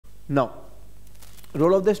Now,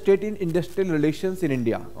 role of the state in industrial relations in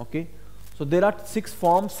India. Okay, so there are 6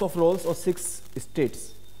 forms of roles or 6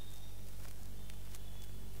 states.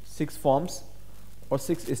 6 forms or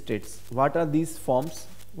 6 states. What are these forms?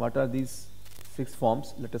 What are these 6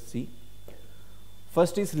 forms? Let us see.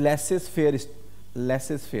 First is laissez-faire.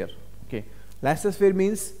 Laissez-faire. Okay, laissez-faire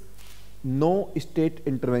means no state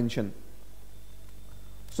intervention.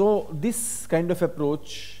 So this kind of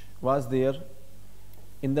approach was there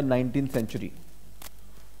in the 19th century.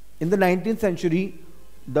 In the 19th century,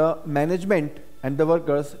 the management and the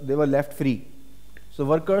workers, they were left free. So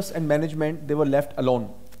workers and management, they were left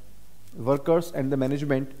alone. Workers and the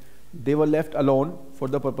management, they were left alone for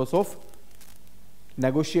the purpose of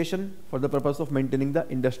negotiation, for the purpose of maintaining the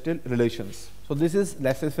industrial relations. So this is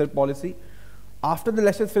laissez-faire policy. After the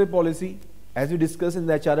laissez-faire policy, as we discussed in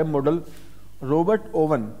the HRM model, Robert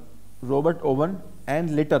Owen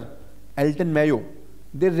and later Elton Mayo,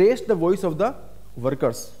 they raised the voice of the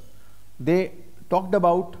workers. They talked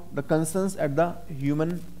about the concerns at the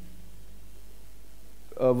human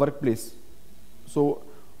workplace. So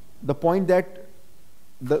the point that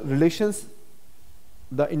the relations,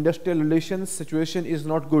 the industrial relations situation is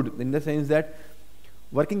not good, in the sense that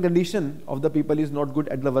working condition of the people is not good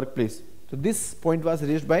at the workplace. So this point was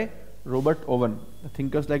raised by Robert Owen, the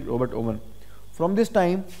thinkers like Robert Owen. From this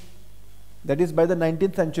time, that is by the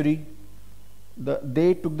 19th century,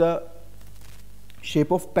 they took the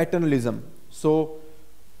shape of paternalism. So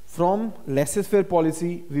from laissez-faire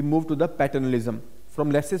policy, we move to the paternalism.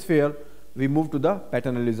 From laissez-faire, we move to the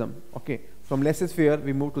paternalism. Okay, from laissez-faire,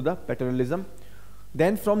 we move to the paternalism.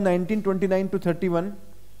 Then from 1929 to 31,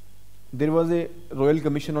 there was a Royal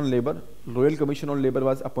Commission on Labour. Royal Commission on Labour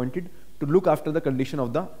was appointed to look after the condition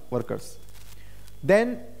of the workers.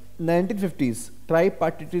 Then 1950s,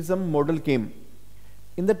 tripartitism model came.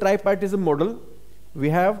 In the tripartitism model, we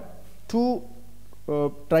have 2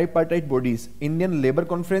 tripartite bodies, Indian Labour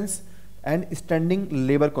Conference and Standing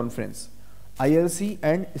Labour Conference, ILC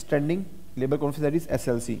and Standing Labour Conference, that is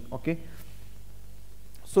SLC. Okay,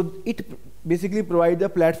 so it basically provides a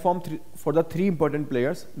platform for the 3 important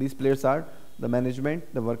players. These players are the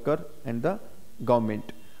management, the worker and the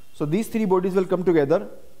government. So these 3 bodies will come together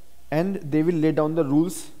and they will lay down the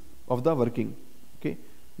rules of the working. Okay,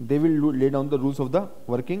 they will lay down the rules of the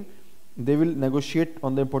working. They will negotiate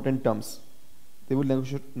on the important terms. They will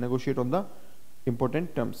negotiate on the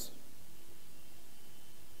important terms.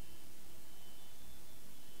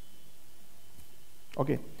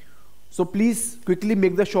 Okay, so please quickly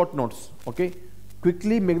make the short notes. Okay,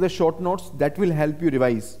 quickly make the short notes, that will help you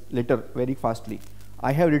revise later very fastly.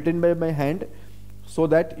 I have written by my hand so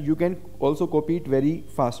that you can also copy it very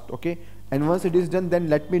fast. Okay, and once it is done, then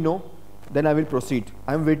let me know, then I will proceed.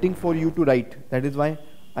 I am waiting for you to write. That is why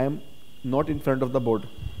I am not in front of the board.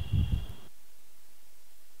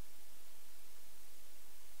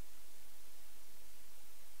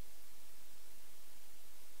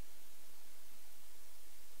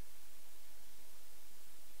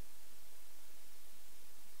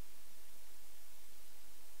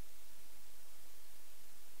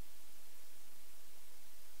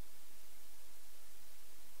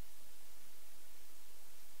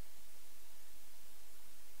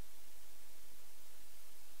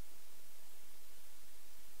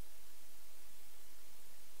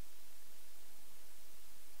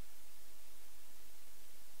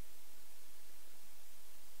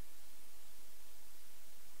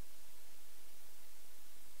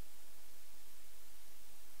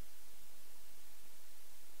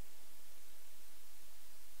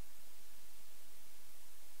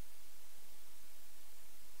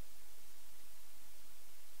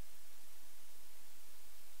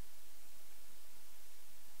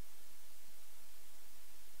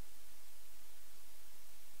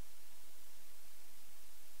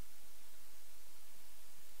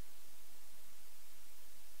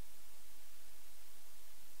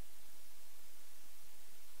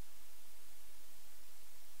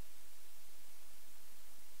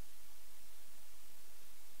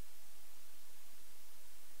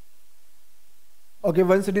 Okay,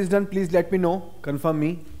 once it is done, please let me know, confirm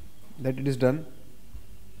me that it is done.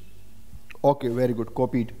 Okay, very good,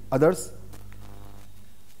 copied. Others?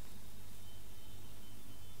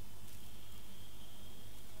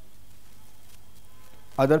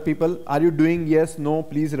 Other people, are you doing yes, no?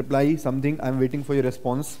 Please reply something. I am waiting for your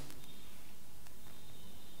response.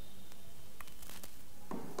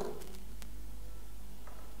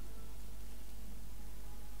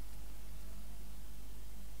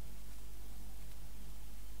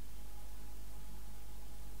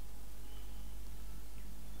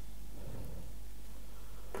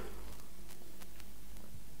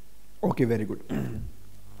 Okay, very good.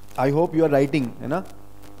 I hope you are writing, है ना?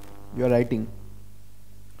 You are writing.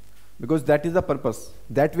 Because that is the purpose.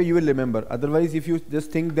 That way you will remember. Otherwise, if you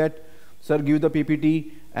just think that, sir, give the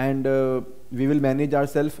PPT and we will manage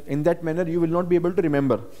ourselves, in that manner you will not be able to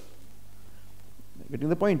remember. Getting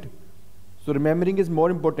the point? So remembering is more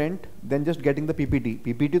important than just getting the PPT.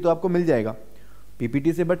 PPT तो आपको मिल जाएगा.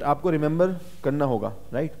 PPT से but आपको remember करना होगा,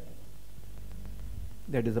 right?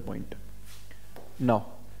 That is the point. Now,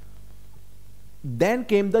 then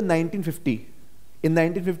came the 1950. In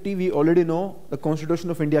 1950, we already know the Constitution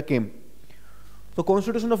of India came. So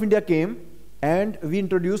Constitution of India came and we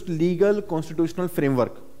introduced legal constitutional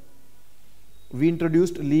framework. We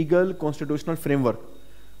introduced legal constitutional framework.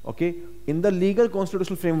 Okay. In the legal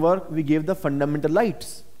constitutional framework, we gave the fundamental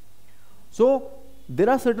rights. So there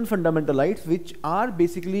are certain fundamental rights which are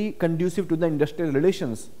basically conducive to the industrial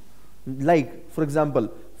relations. Like, for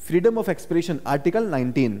example, freedom of expression, Article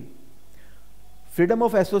 19. Freedom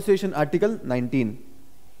of association, Article 19.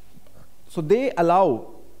 So they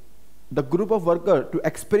allow the group of workers to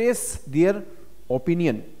express their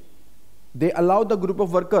opinion. They allow the group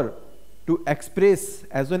of workers to express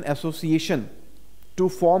as an association, to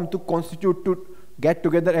form, to constitute, to get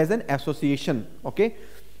together as an association. Okay.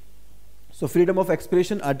 So freedom of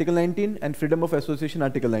expression, Article 19, and freedom of association,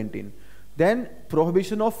 Article 19. Then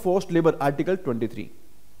prohibition of forced labor, Article 23.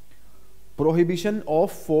 Prohibition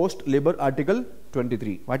of forced labor, Article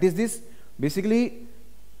 23. What is this? Basically,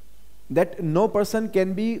 that no person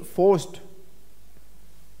can be forced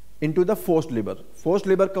into the forced labor. Forced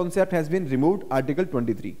labor concept has been removed, Article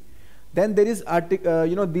 23. Then there is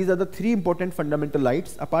these are the three important fundamental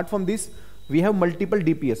rights. Apart from this, we have multiple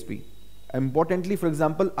DPSP. Importantly, for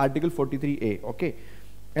example, Article 43A. Okay,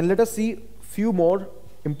 and let us see few more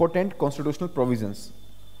important constitutional provisions.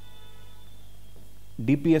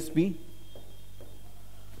 DPSP,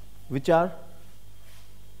 which are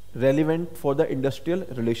relevant for the industrial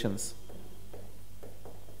relations.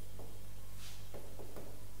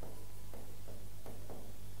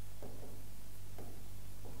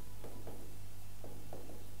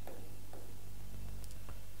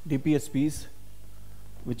 DPSPs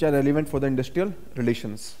which are relevant for the industrial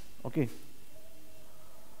relations. Okay.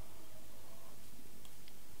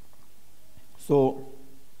 So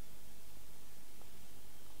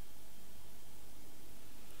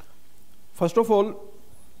first of all,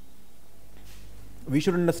 we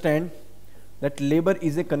should understand that labor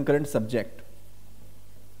is a concurrent subject.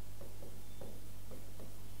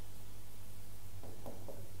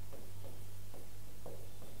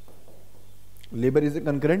 Labor is a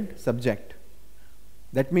concurrent subject.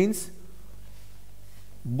 That means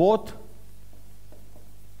both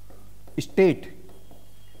state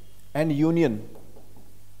and union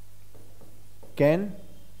can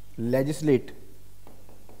legislate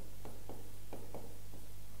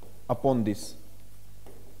upon this.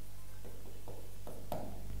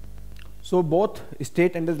 So both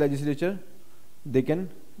state and the legislature, they can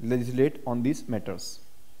legislate on these matters.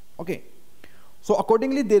 Okay. So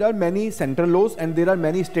accordingly, there are many central laws and there are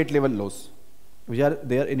many state level laws which are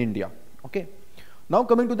there in India. Okay. Now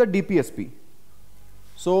coming to the DPSP.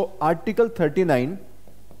 So Article 39,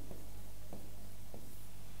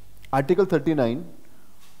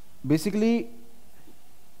 basically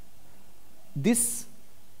this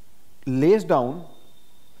lays down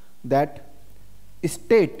that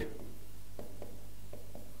state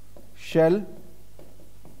shall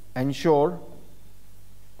ensure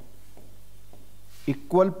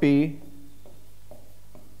equal pay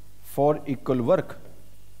for equal work.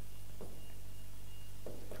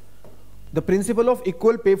 The principle of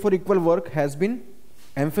equal pay for equal work has been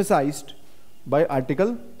emphasized by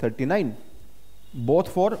Article 39, both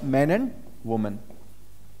for men and women.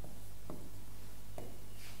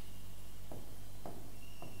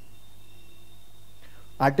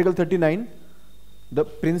 Article 39, the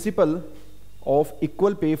principle of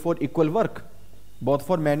equal pay for equal work, both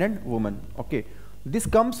for men and women. Okay. This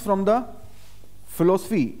comes from the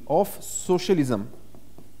philosophy of socialism.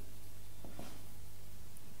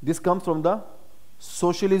 This comes from the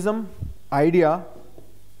socialism idea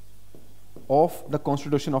of the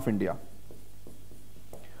Constitution of India.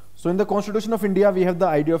 So in the Constitution of India, we have the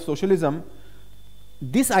idea of socialism.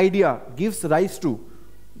 This idea gives rise to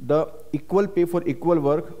the equal pay for equal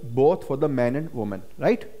work, both for the man and woman,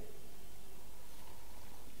 right?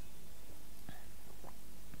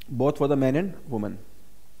 Both for the man and woman.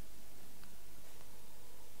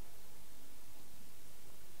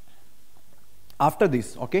 After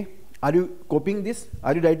this, okay, are you copying this?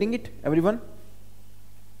 Are you writing it, everyone?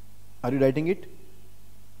 Are you writing it?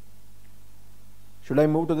 Should I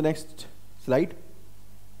move to the next slide?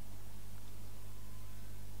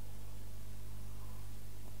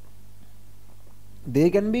 There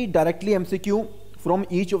can be directly MCQ from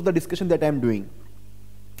each of the discussion that I am doing.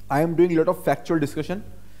 I am doing a lot of factual discussion,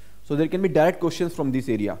 so there can be direct questions from this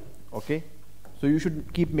area. Okay, so you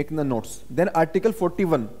should keep making the notes. Then Article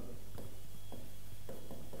 41.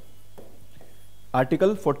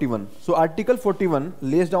 Article 41. So Article 41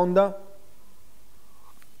 lays down the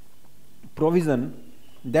provision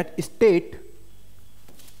that state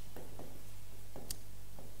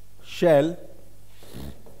shall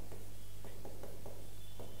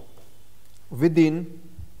within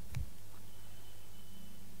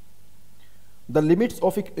the limits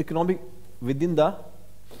of economic, within the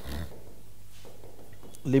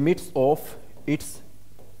limits of its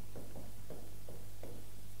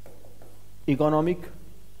economic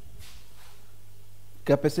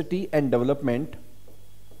capacity and development,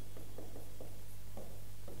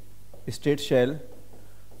 state shall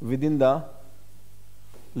within the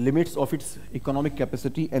limits of its economic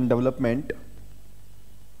capacity and development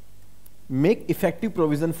make effective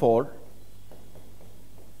provision for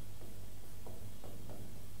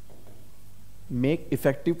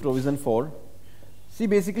see,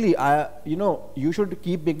 basically you should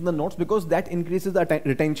keep making the notes, because that increases the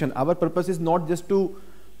retention. Our purpose is not just to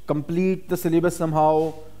complete the syllabus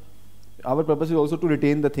somehow, our purpose is also to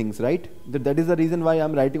retain the things, right? That is the reason why I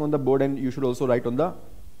am writing on the board, and you should also write on the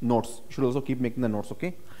notes. You should also keep making the notes.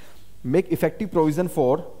 Okay, make effective provision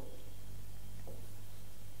for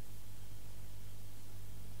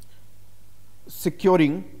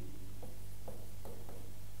securing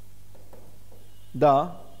the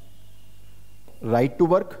right to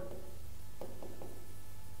work,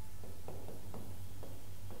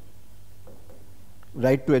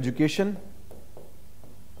 right to education,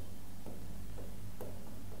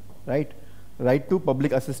 right to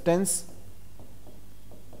public assistance,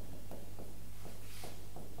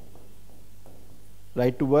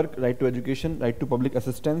 right to work, right to education, right to public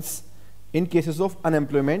assistance in cases of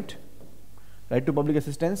unemployment, right to public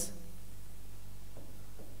assistance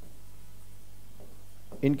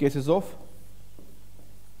in cases of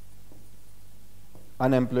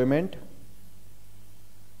unemployment,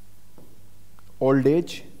 old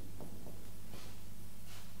age,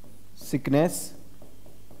 sickness,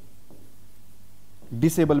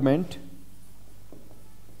 disablement,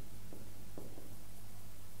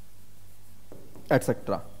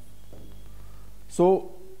 etc.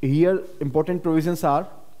 So here important provisions are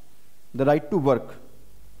the right to work,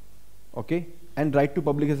 okay, and right to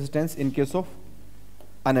public assistance in case of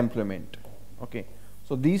unemployment. Okay,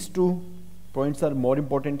 so these two points are more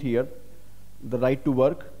important here, the right to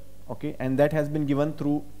work, okay, and that has been given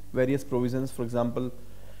through various provisions, for example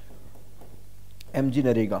MG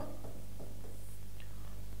Narega,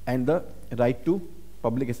 and the right to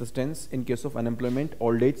public assistance in case of unemployment,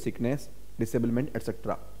 old age, sickness, disablement,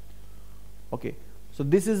 etc. Okay, so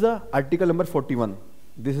this is the article number 41.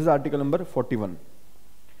 This is article number 41.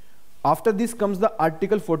 After this comes the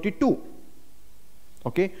article 42.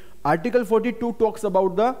 Okay, article 42 talks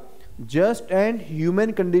about the just and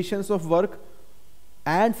human conditions of work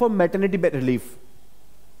and for maternity relief.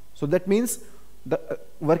 So that means the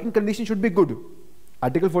working condition should be good.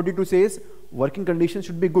 Article 42 says working conditions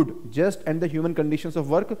should be good, just and the human conditions of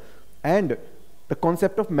work, and the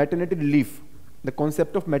concept of maternity relief. The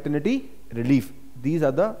concept of maternity relief. These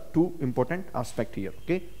are the two important aspects here.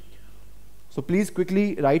 Okay, so please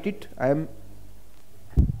quickly write it. I am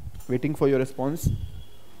waiting for your response.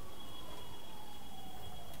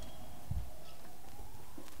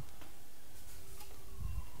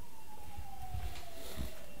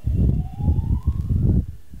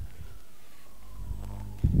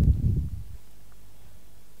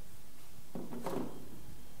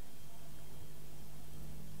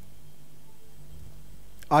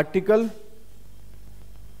 Article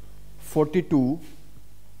 42.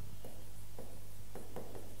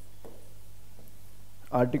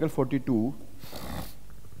 Article 42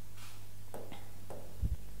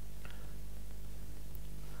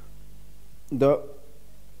 the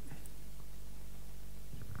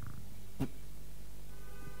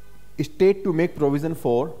state to make provision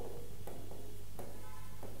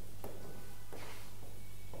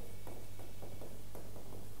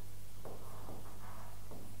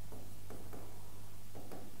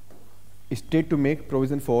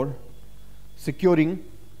for securing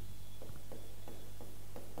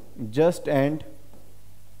just and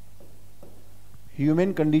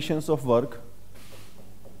human conditions of work,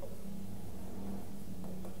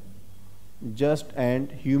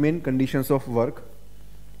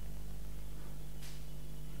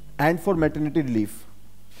 and for maternity relief.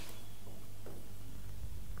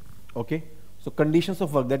 Okay, so conditions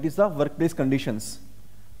of work, that is the workplace conditions,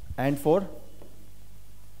 and for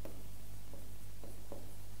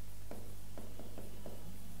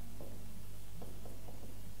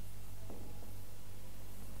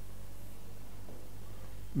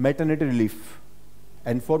maternity relief,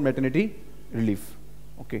 and for maternity relief.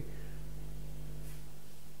 Okay.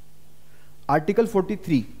 Article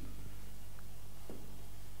 43.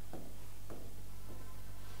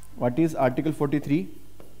 What is Article 43?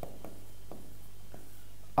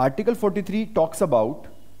 Article 43 talks about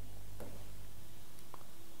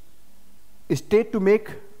state to make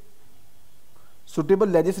suitable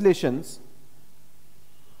legislations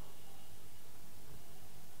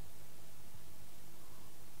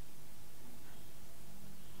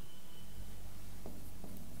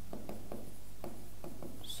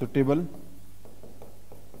suitable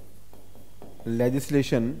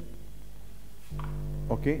legislation,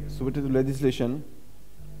 okay, suitable legislation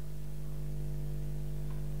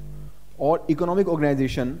or economic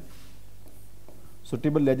organization,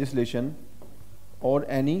 suitable legislation or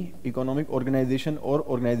any economic organization or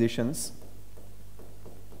organizations,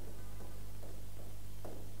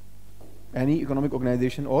 any economic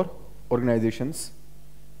organization or organizations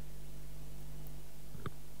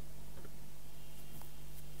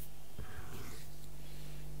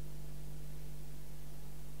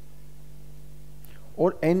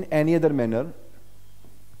or in any other manner,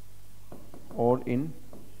 or in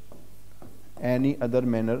any other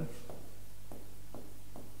manner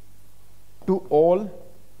to all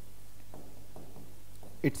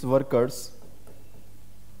its workers,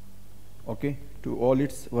 okay, to all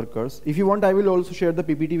its workers. If you want, I will also share the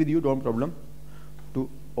PPT with you, don't problem. To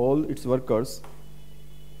all its workers,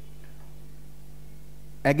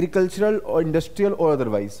 agricultural or industrial or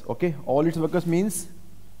otherwise, okay. All its workers means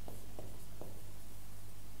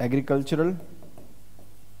agricultural,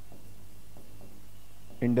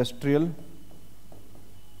 industrial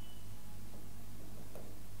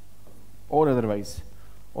or otherwise,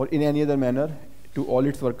 or in any other manner to all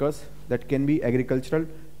its workers, that can be agricultural,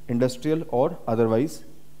 industrial or otherwise,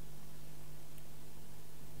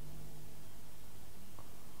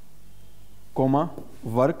 comma,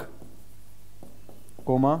 work,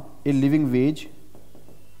 comma, a living wage,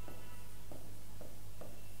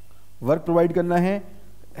 work provide करना है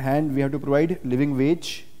and we have to provide living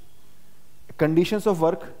wage, conditions of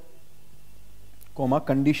work, comma,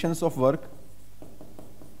 conditions of work,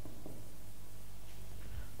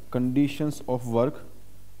 conditions of work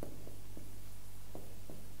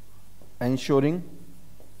ensuring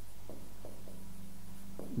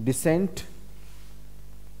decent,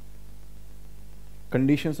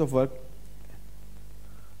 conditions of work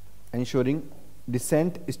ensuring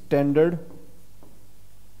decent standard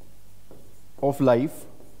of life,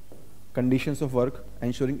 conditions of work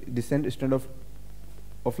ensuring decent standard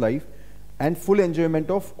of life and full enjoyment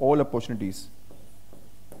of all opportunities.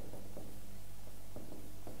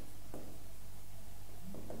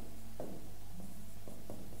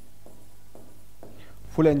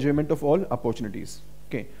 Full enjoyment of all opportunities.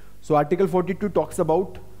 Okay. So Article 42 talks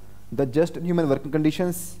about the just and human working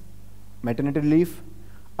conditions, maternity relief.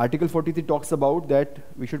 Article 43 talks about that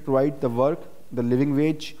we should provide the work, the living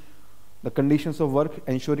wage, the conditions of work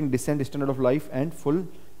ensuring decent standard of life and full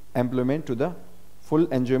employment to the full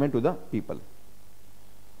enjoyment to the people.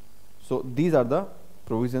 So these are the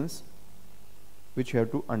provisions which you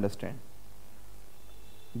have to understand.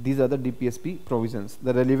 These are the DPSP provisions,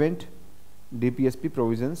 the relevant DPSP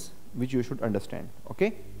provisions which you should understand.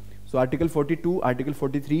 Okay. So Article 42, Article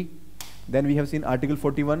 43, then we have seen Article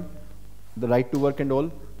 41, the right to work and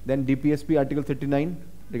all, then DPSP Article 39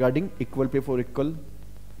 regarding equal pay for equal,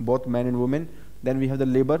 both men and women. Then we have the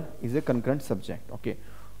labor is a concurrent subject. Okay.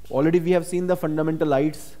 Already we have seen the fundamental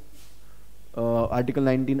rights, Article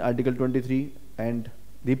 19, Article 23, and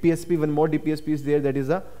DPSP, one more DPSP is there, that is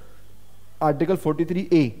the Article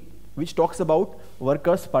 43A, which talks about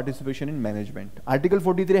workers' participation in management. Article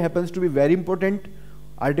 43 happens to be very important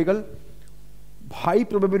article, high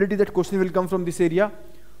probability that question will come from this area.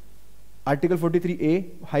 Article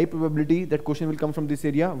 43A, high probability that question will come from this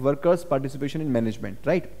area, workers' participation in management,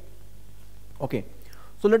 right? Okay.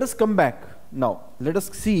 So let us come back now. Let us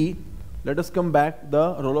come back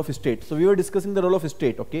the role of state. So we were discussing the role of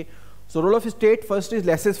state, okay? So role of state, first is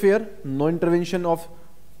laissez-faire, no intervention of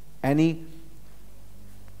any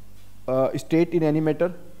state in any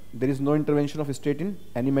matter. There is no intervention of state in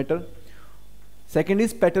any matter. Second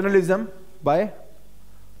is paternalism by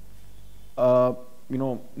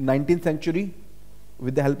 19th century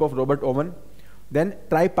with the help of Robert Owen. Then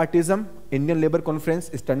tripartism, Indian Labour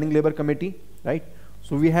Conference, Standing Labour Committee, right?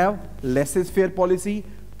 So we have laissez-faire policy,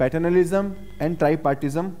 paternalism and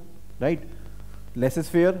tripartism, right?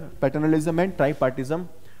 Laissez-faire, paternalism and tripartism.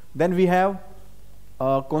 Then we have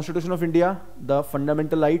Constitution of India, the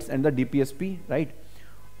fundamental rights and the DPSP, right?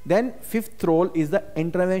 Then fifth role is the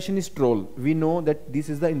interventionist role. We know that this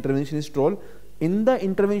is the interventionist role. In the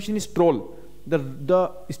interventionist role,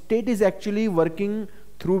 the state is actually working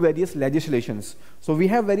through various legislations. So we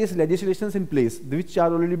have various legislations in place which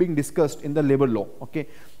are already being discussed in the labor law. Okay,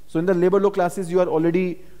 so in the labor law classes you are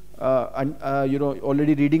already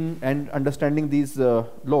already reading and understanding these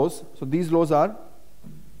laws. So these laws are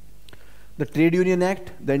the Trade Union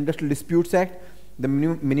Act, the Industrial Disputes Act, the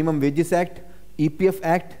Minimum Wages Act, EPF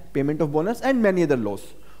Act, Payment of Bonus, and many other laws.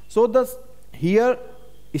 So thus here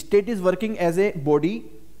state is working as a body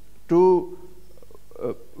to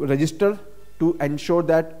register, to ensure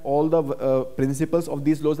that all the principles of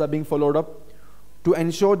these laws are being followed up, to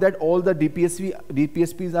ensure that all the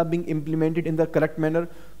DPSPs are being implemented in the correct manner,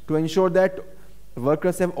 to ensure that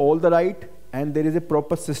workers have all the right and there is a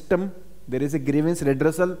proper system, there is a grievance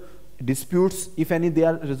redressal, disputes, if any, they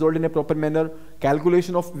are resolved in a proper manner,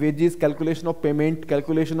 calculation of wages, calculation of payment,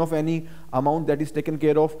 calculation of any amount that is taken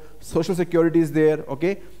care of, social security is there,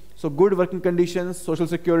 okay? So good working conditions, social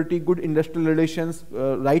security, good industrial relations,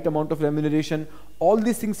 right amount of remuneration, all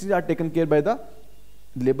these things are taken care by the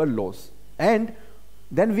labor laws. And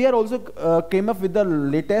then we are also came up with the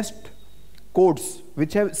latest codes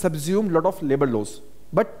which have subsumed a lot of labor laws.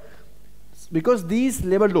 But because these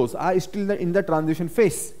labor laws are still in the transition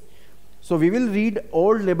phase, so we will read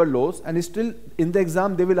old labor laws and still in the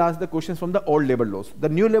exam they will ask the questions from the old labor laws. The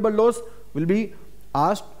new labor laws will be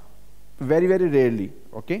asked very, very rarely,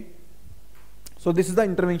 okay? So this is the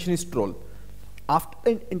interventionist role.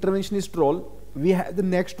 After the interventionist role, we have the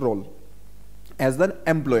next role as the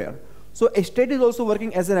employer. So a state is also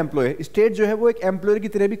working as an employer. State जो है वो एक employer की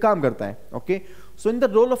तरह भी काम करता है, okay? So in the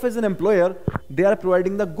role of as an employer, they are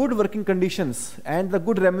providing the good working conditions and the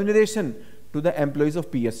good remuneration to the employees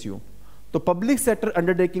of PSU. तो पब्लिक सेक्टर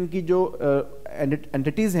अंडरटेकिंग की जो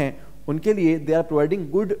एंटिटीज हैं उनके लिए they are providing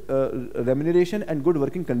good remuneration and good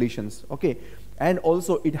working conditions, okay? And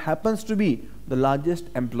also it happens to be the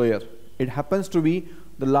largest employer. It happens to be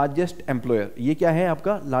the largest employer. ये क्या है?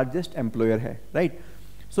 आपका लार्जेस्ट एम्प्लॉयर है, right?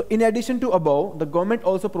 So in addition to above, the government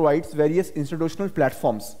also provides various institutional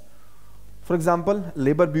platforms. For example,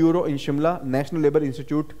 Labor Bureau in Shimla, National Labour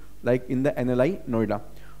Institute like in the NLI, Noida.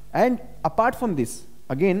 And apart from this,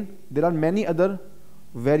 again, there are many other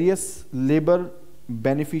various labor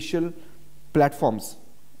beneficial platforms.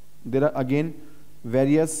 There are again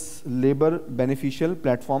various labor beneficial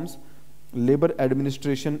platforms, labor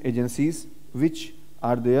administration agencies which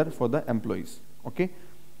are there for the employees, okay?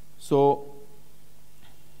 So,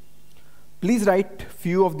 please write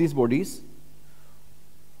few of these bodies.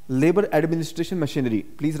 Labor administration machinery.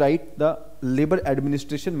 Please write the labor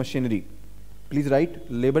administration machinery. Please write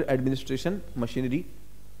labor administration machinery.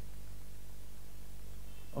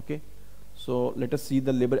 Okay. So let us see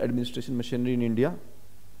the labor administration machinery in India.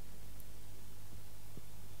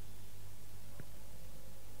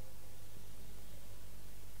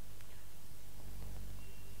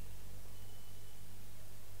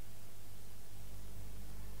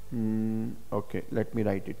 Okay, let me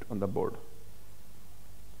write it on the board.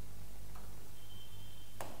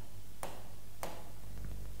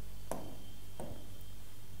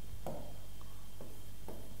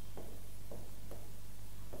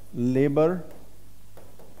 Labor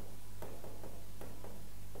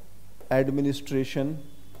administration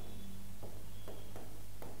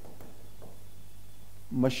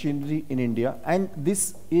machinery in India, and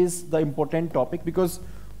this is the important topic because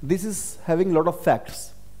this is having lot of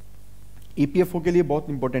facts. EPFO के लिए बहुत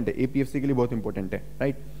important है, APFC के लिए बहुत important है,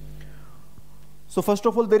 right? So first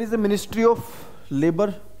of all, there is a Ministry of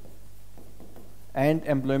Labor and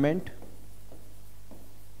Employment.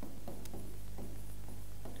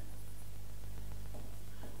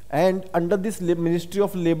 And under this Ministry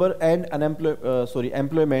of Labor and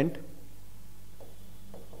Employment,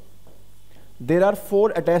 there are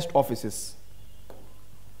 4 attached offices.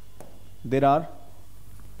 There are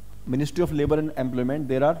Ministry of Labor and Employment,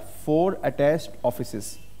 there are 4 attached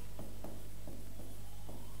offices.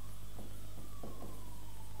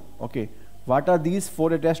 Okay, what are these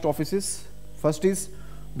 4 attached offices? First is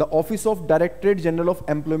the Office of Directorate General of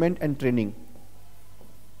Employment and Training.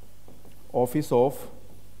 Office of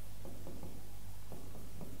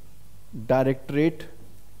Directorate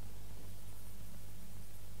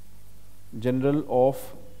General of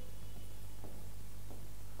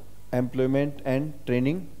Employment and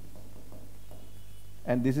Training,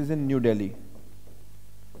 and this is in New Delhi.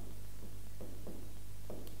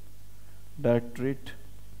 Directorate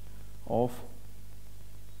of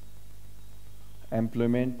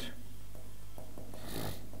Employment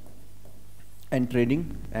and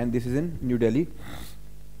Training, and this is in New Delhi.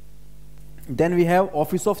 Then we have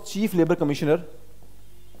Office of Chief Labor Commissioner.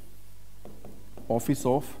 Office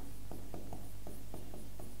of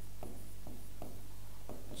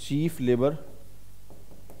Chief Labor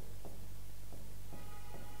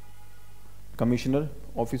Commissioner.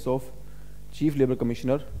 Office of Chief Labor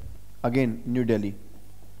Commissioner, again New Delhi.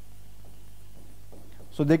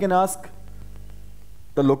 So they can ask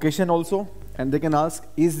the location also, and they can ask,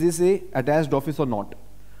 is this a attached office or not?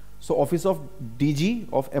 So Office of DG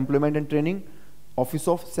of Employment and Training, Office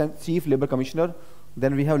of Chief Labor Commissioner.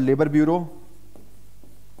 Then we have Labor Bureau.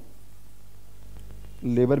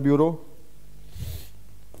 Labor Bureau.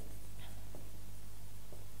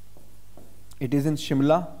 It is in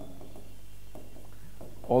Shimla,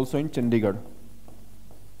 also in Chandigarh.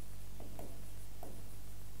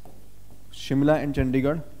 Shimla and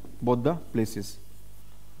Chandigarh, both the places.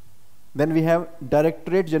 Then we have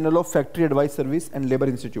Directorate General of Factory Advice Service and Labor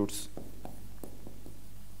Institutes.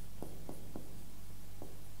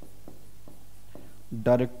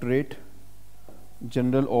 Directorate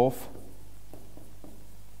General of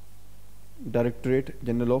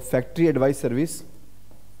Factory Advice Service,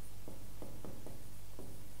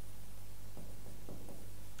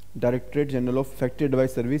 Directorate General of Factory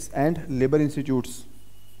Advice Service and Labor Institutes,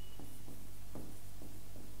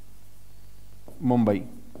 Mumbai.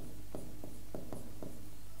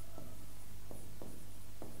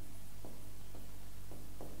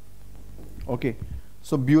 Okay,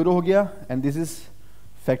 so Bureau हो गया, and this is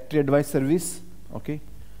Factory Advice Service. Okay,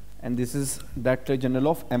 and this is Director General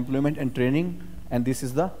of Employment and Training, and this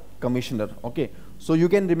is the Commissioner. Okay, so you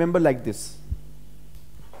can remember like this.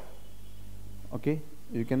 Okay,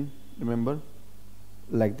 you can remember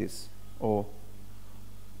like this. Oh,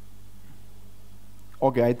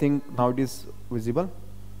 okay, I think now it is visible.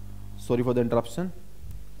 Sorry for the interruption.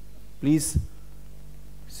 Please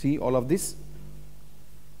see all of this.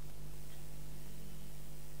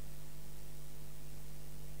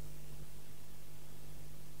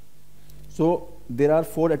 So there are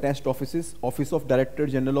 4 attached offices: Office of Director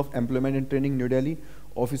General of Employment and Training, New Delhi;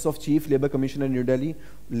 Office of Chief Labor Commissioner, New Delhi;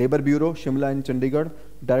 Labor Bureau, Shimla and Chandigarh;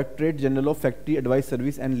 Directorate General of Factory Advice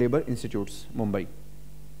Service and Labor Institutes, Mumbai.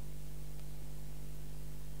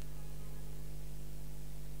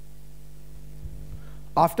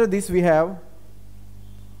 After this we have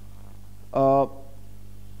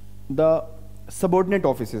the subordinate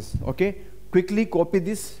offices. Okay, quickly copy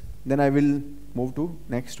this, then I will move to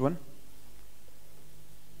next one.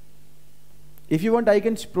 If you want, I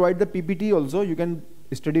can provide the PPT also. You can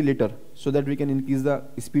study later so that we can increase the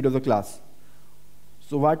speed of the class.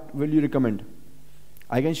 So what will you recommend?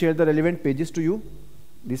 I can share the relevant pages to you,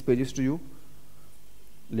 these pages to you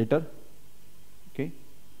later. Okay.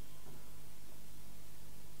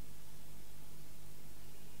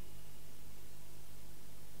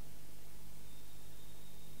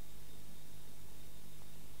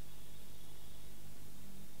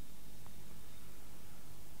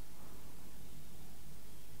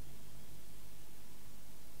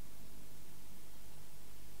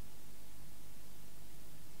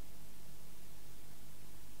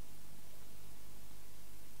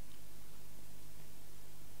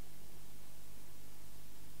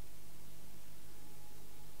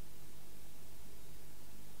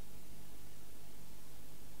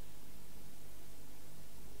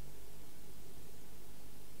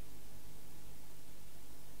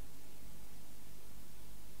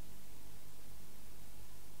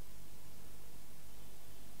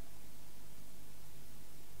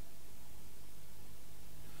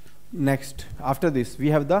 Next, after this, we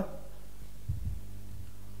have the,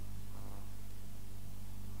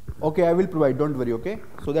 okay, I will provide, don't worry, okay,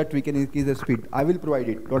 so that we can increase the speed. I will provide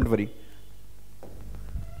it, don't worry.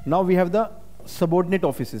 Now we have the subordinate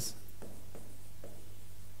offices.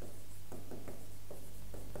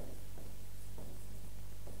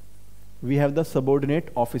 We have the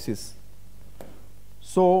subordinate offices.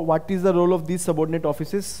 So what is the role of these subordinate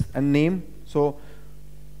offices and name? So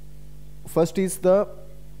first is the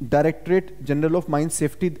Directorate General of Mine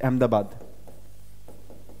Safety, Ahmedabad.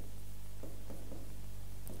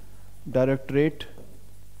 Directorate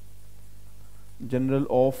General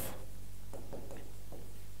of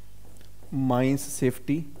Mines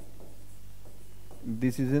Safety.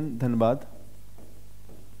 This is in Dhanbad.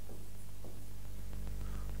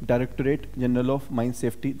 Directorate General of Mine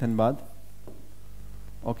Safety, Dhanbad.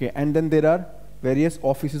 Okay, and then there are various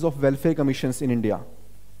offices of welfare commissions in India.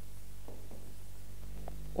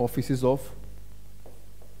 Offices of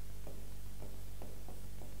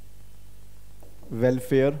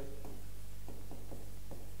welfare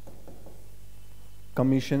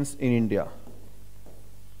commissions in India.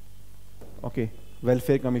 Okay,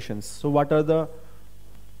 welfare commissions. So what are the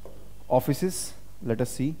offices? Let us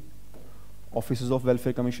see. Offices of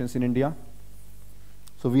welfare commissions in India.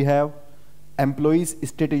 So we have Employees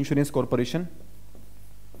State Insurance Corporation,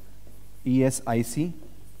 ESIC.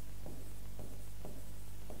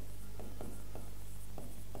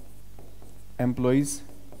 Employees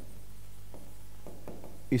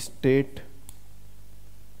State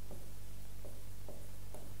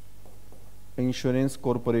Insurance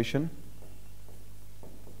Corporation.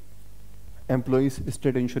 Employees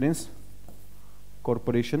State Insurance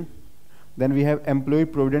Corporation. Then we have Employee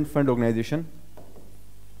Provident Fund Organization,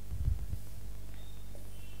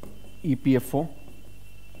 EPFO.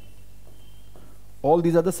 All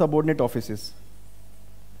these are the subordinate offices.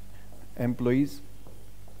 Employees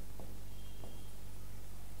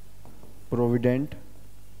Provident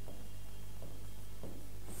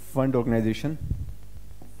Fund Organization.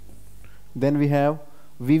 Then we have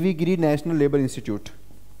VV Giri National Labour Institute.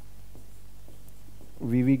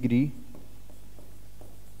 VV Giri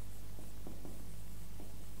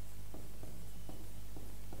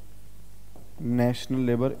National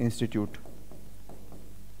Labour Institute.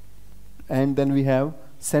 And then we have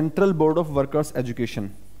Central Board of Workers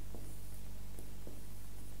Education.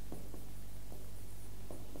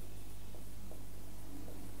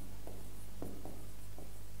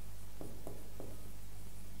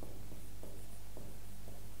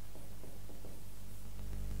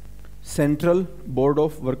 Central Board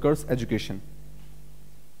of Workers Education.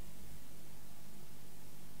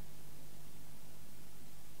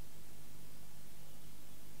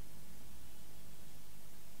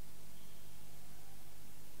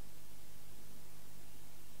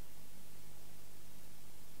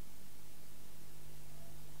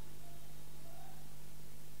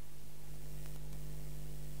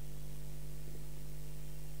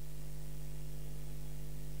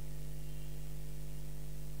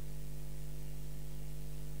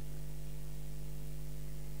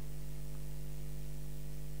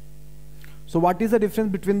 So what is the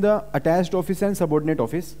difference between the attached office and subordinate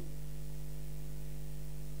office?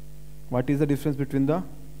 What is the difference between the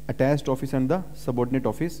attached office and the subordinate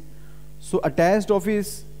office? So attached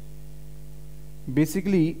office,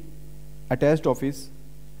 basically attached office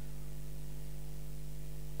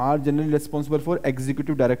are generally responsible for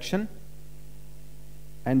executive direction,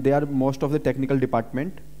 and they are most of the technical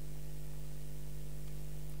department.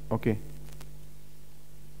 Okay.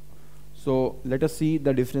 So let us see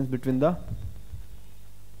the difference between the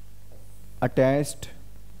attached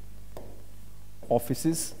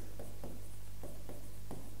offices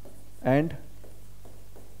and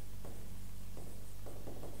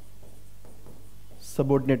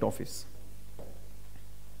subordinate office.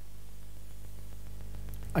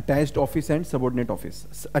 Attached office and subordinate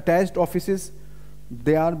office. Attached offices,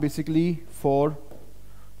 they are basically for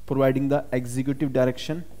providing the executive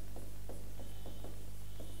direction.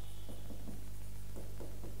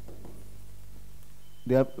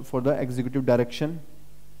 They are for the executive direction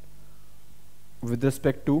with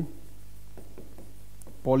respect to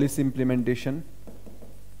policy implementation,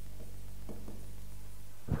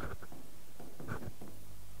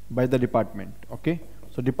 by the department. Okay,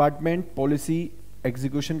 so department policy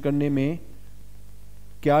execution करने में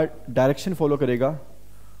क्या direction follow करेगा?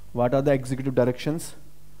 What are the executive directions?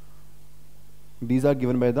 These are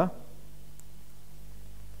given by the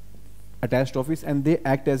attached office, and they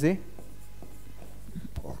act as a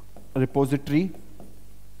repository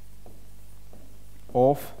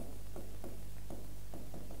of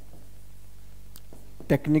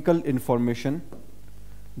technical information.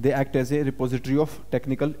 They act as a repository of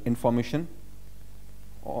technical information,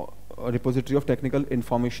 or a repository of technical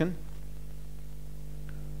information.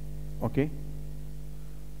 Okay,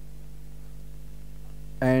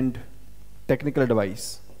 and technical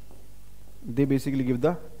advice. They basically give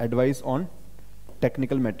the advice on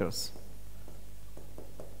technical matters.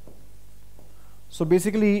 So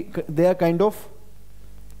basically they are kind of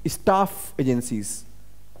staff agencies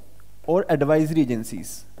or advisory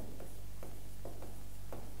agencies.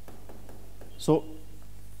 So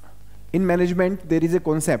in management there is a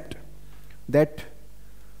concept that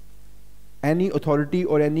any authority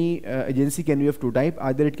or any agency can be of two types.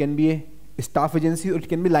 Either it can be a staff agency or it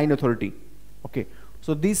can be line authority. Okay,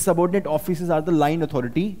 so these subordinate offices are the line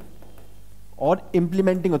authority or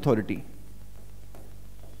implementing authority.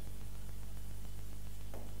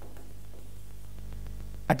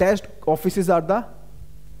 Attached offices are the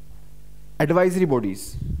advisory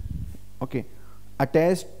bodies. Okay,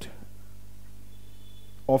 attached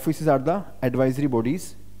offices are the advisory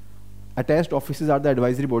bodies. Attached offices are the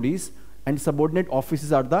advisory bodies, and subordinate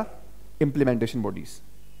offices are the implementation bodies.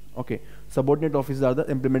 Okay, subordinate officers are the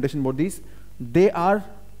implementation bodies. They are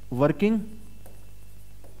working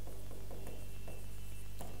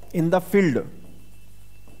in the field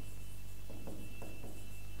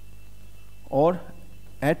or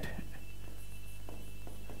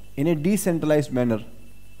in a decentralized manner,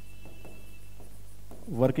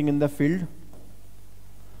 working in the field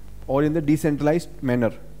or in the decentralized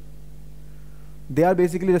manner. They are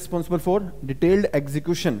basically responsible for detailed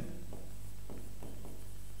execution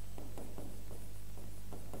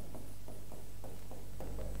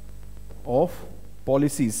of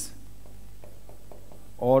policies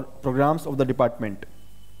or programs of the department.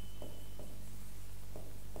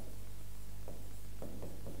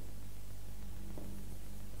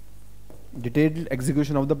 Detailed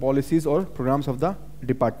execution of the policies or programs of the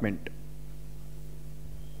department.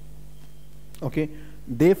 Okay,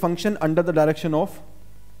 they function under the direction of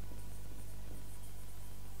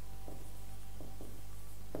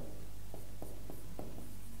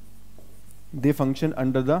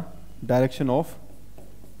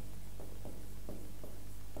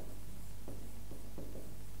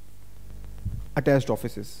attached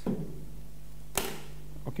offices.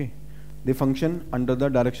 Okay, they function under the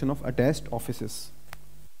direction of attached offices.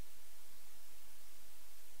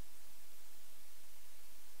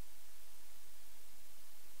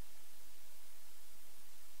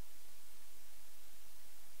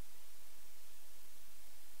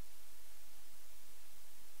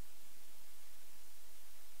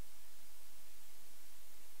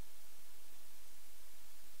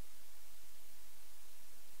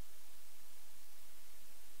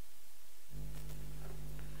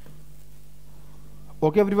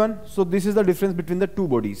 Okay everyone, so this is the difference between the two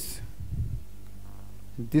bodies.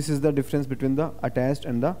 This is the difference between the attached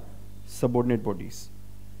and the subordinate bodies.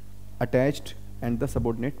 Attached and the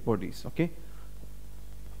subordinate bodies. Okay,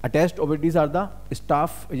 attached bodies are the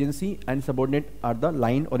staff agency and subordinate are the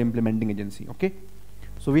line or implementing agency. Okay,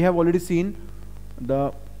 so we have already seen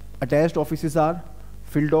the attached offices are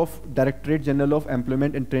Field of Directorate General of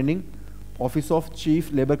Employment and Training, Office of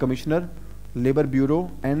Chief Labour Commissioner, Labour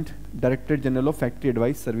Bureau and Directorate General of Factory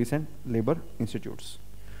Advice Service and Labour Institutes.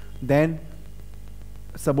 Then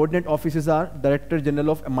subordinate offices are Director General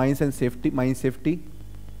of Mines and Mine Safety.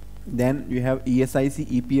 Then you have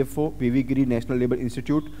ESIC, EPFO, VV Giri National Labour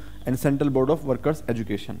Institute and Central Board of Workers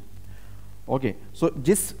Education. Okay, so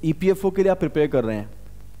जिस EPFO के लिए आप prepare कर रहे हैं,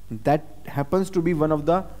 that happens to be one of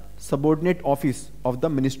the subordinate office of the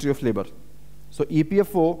Ministry of Labour. So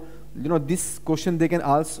EPFO, you know, this question they can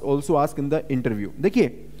also ask in the interview. देखिए,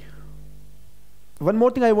 one more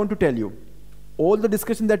thing I want to tell you. All the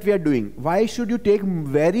discussion that we are doing, why should you take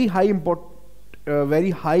very high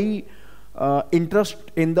interest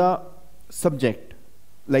in the subject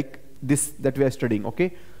like this that we are studying?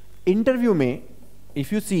 Okay, interview में,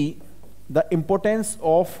 if you see the importance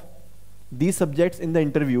of these subjects in the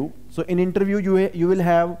interview, so in interview you will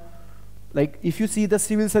have, like, if you see the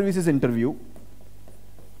civil services interview,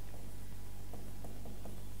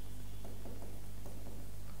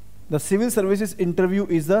 the civil services interview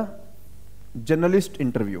is a journalist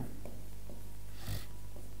interview.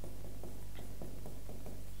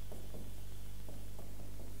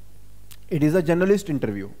 It is a journalist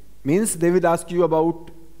interview. Means they will ask you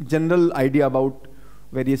about general idea about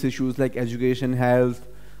various issues like education, health,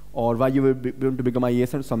 or why you will want to become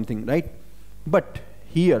IAS or something, right? But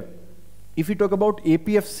here, if you talk about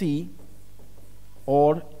APFC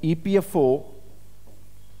or EPFO,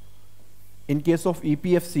 in case of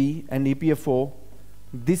EPFC and EPFO,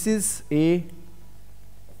 this is a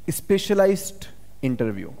specialized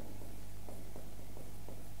interview.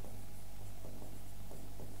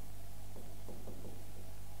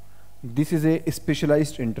 This is a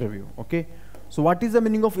specialized interview. Okay, so what is the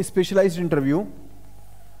meaning of specialized interview?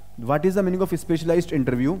 What is the meaning of specialized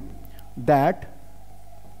interview?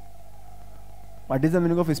 What is the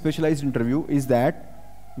meaning of specialized interview is that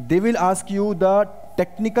they will ask you the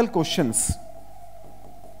technical questions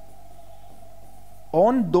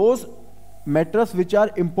on those matters which are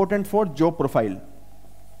important for job profile.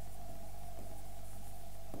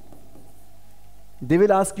 They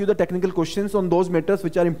will ask you the technical questions on those matters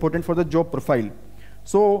which are important for the job profile.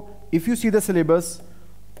 So if you see the syllabus,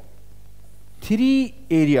 3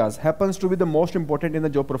 areas happens to be the most important in the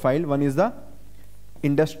job profile. One is the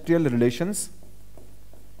industrial relations.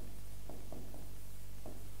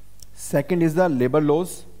 Second is the labor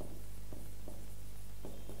laws.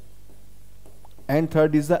 And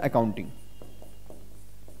third is the accounting.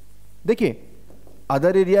 देखिए, other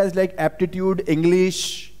areas like aptitude,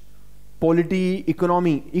 English, polity,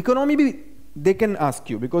 economy. Economy भी they can ask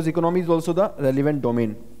you because economy is also the relevant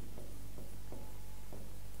domain.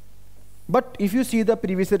 But if you see the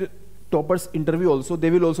previous year toppers interview also, they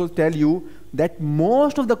will also tell you that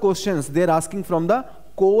most of the questions they are asking from the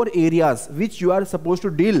core areas which you are supposed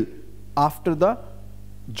to deal after the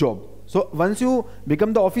job. So once you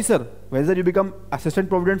become the officer, whether you become Assistant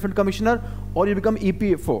Provident Fund Commissioner or you become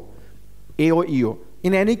EPFO, AO, EO,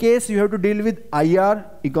 in any case you have to deal with IR,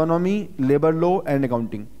 economy, labor law and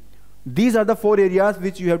accounting. These are the 4 areas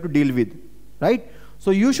which you have to deal with, right?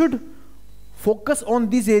 So you should focus on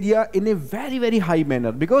this area in a very, very high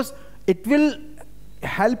manner because it will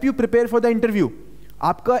help you prepare for the interview.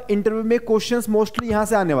 आपका interview में questions mostly यहाँ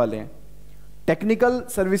से आने वाले हैं. Technical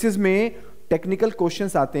services में technical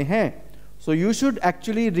questions आते हैं. So you should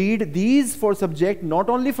actually read these 4 subjects not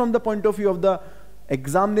only from the point of view of the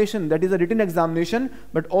examination, that is a written examination,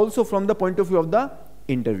 but also from the point of view of the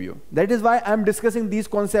interview. That is why I am discussing these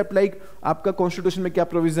concepts like आपका constitution में क्या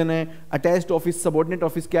provision है, attached office, subordinate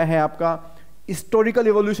office क्या है आपका, historical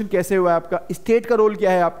evolution कैसे हुआ है आपका, स्टेट का रोल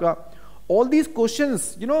क्या है आपका. All these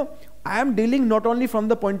questions, you know, I am dealing not only from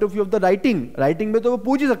the point of view of the writing. Writing में तो वो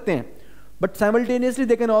पूछ ही सकते हैं, but simultaneously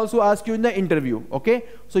they can also ask you in the interview. Okay,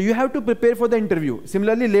 so you have to prepare for the interview.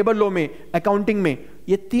 Similarly, labor law में, accounting में,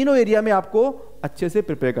 ये तीनों एरिया में आपको अच्छे से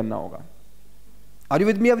प्रिपेयर करना होगा. Are you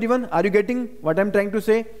with me, everyone? Are you getting what I am trying to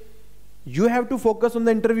say? You have to focus on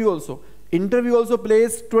the interview also. Interview also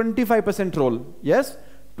plays 25% role. Yes,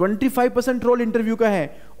 25% role interview का है,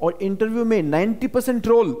 और interview में 90%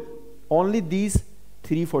 role only these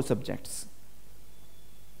 3-4 subjects.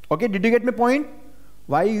 Okay, did you get my point?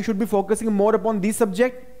 Why you should be focusing more upon these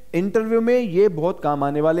subject? Interview में ये बहुत काम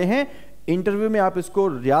आने वाले हैं. Interview में आप इसको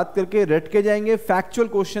याद करके रट के जाएंगे. Factual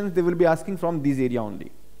questions they will be asking from these area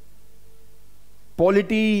only.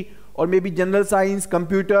 Polity or maybe general science,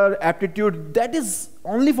 computer, aptitude, that is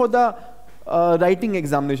only for the writing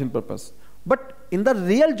examination purpose. But in the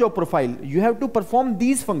real job profile, you have to perform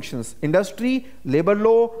these functions: industry, labor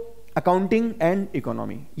law, accounting and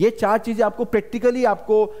economy. ये 4 चीजें आपको practically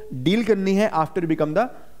आपको deal करनी है after you become the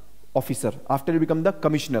officer, after you become the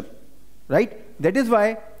commissioner, right? That is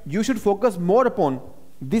why you should focus more upon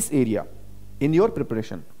this area in your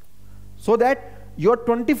preparation, so that your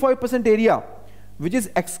 25% area which is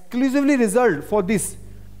exclusively reserved for this,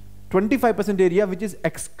 25% area which is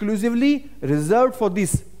exclusively reserved for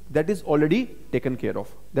this, that is already taken care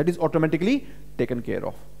of, that is automatically taken care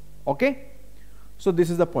of. Okay, so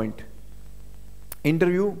this is the point.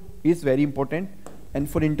 Interview is very important, and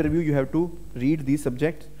for interview you have to read these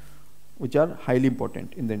subjects which are highly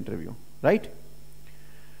important in the interview, right?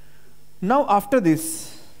 Now after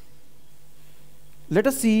this, let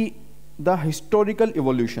us see the historical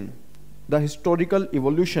evolution, the historical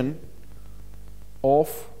evolution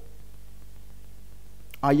of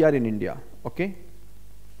IR in India. Okay,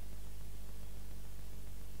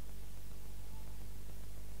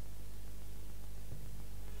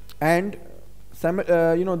 and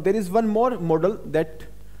you know, there is one more model that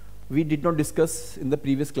we did not discuss in the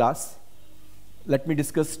previous class. Let me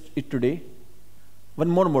discuss it today. One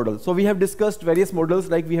more model. So we have discussed various models,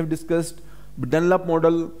 like we have discussed Dunlop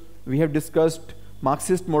model, we have discussed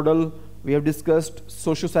Marxist model, we have discussed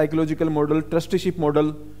socio-psychological model, trusteeship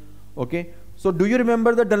model. Okay, so do you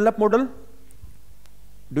remember the Dunlop model?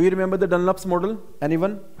 Do you remember the Dunlop's model?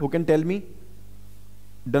 Anyone who can tell me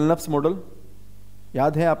Dunlop's model?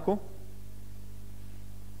 याद है आपको?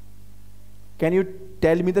 Can you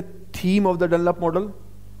tell me the theme of the Dunlop model?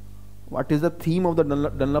 What is the theme of the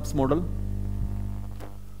Dunlop's model?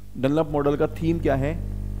 Dunlop model का theme क्या है?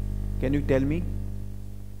 Can you tell me?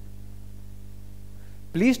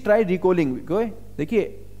 Please try recalling. देखिए,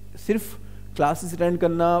 सिर्फ classes attend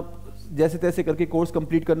करना, जैसे तैसे करके कोर्स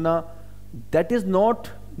कंप्लीट करना, that is not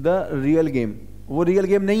the real game. वो रियल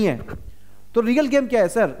गेम नहीं है. तो रियल गेम क्या है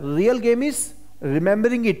sir? Real game is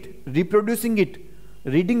remembering it, reproducing it,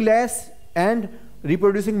 reading less and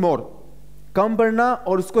reproducing more. कम पढ़ना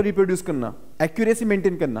और उसको reproduce करना, accuracy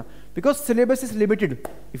maintain करना, because syllabus is limited.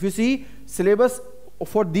 If you see, syllabus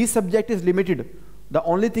for this subject is limited. The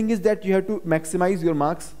only thing is that you have to maximize your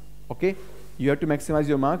marks. Okay, you have to maximize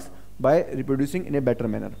your marks by reproducing in a better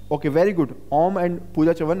manner. Okay, very good. Om and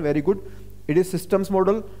Pooja Chavan, very good. It is systems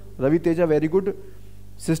model. Ravi Teja, very good.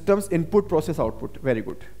 Systems, input, process, output, very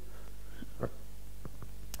good.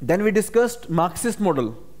 Then we discussed Marxist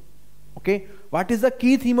model. Okay, what is the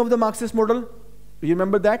key theme of the Marxist model? Do you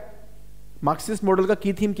remember that? Marxist model का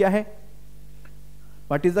key theme क्या है?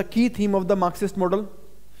 What is the key theme of the Marxist model?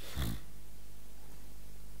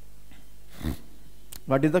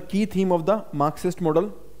 What is the key theme of the Marxist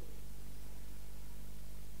model?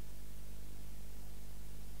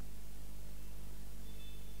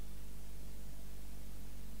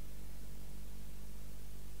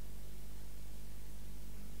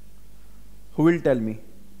 Who will tell me?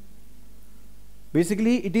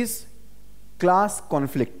 Basically, it is class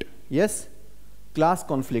conflict. Yes, class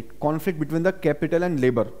conflict, conflict between the capital and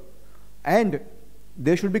labor, and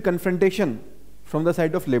there should be confrontation from the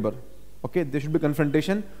side of labor. Okay, there should be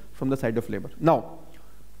confrontation from the side of labor. Now,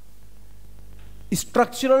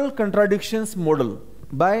 structural contradictions model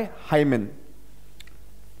by Hyman.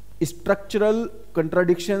 Structural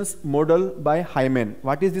contradictions model by Hyman.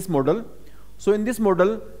 What is this model? So in this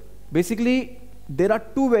model, basically there are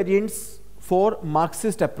two variants for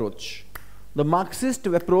Marxist approach. The Marxist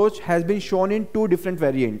approach has been shown in two different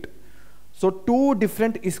variants. So two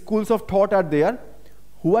different schools of thought are there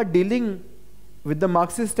who are dealing with the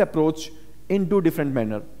Marxist approach in two different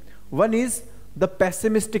manner. One is the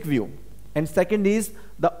pessimistic view and second is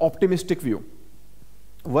the optimistic view.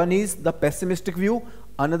 One is the pessimistic view,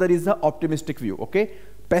 another is the optimistic view. Okay,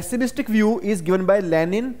 pessimistic view is given by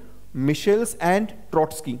Lenin, Michels and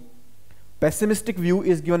Trotsky. Pessimistic view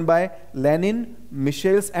is given by Lenin,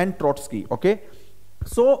 Michels and Trotsky. Okay,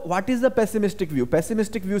 so what is the pessimistic view?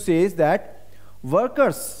 Pessimistic view says that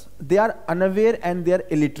workers, they are unaware and they are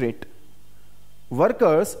illiterate.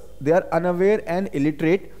 Workers, they are unaware and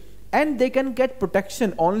illiterate, and they can get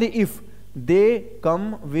protection only if they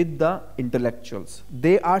come with the intellectuals.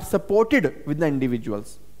 They are supported with the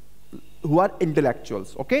individuals who are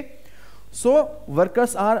intellectuals. Okay, so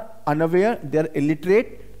workers are unaware, they are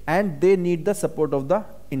illiterate, and they need the support of the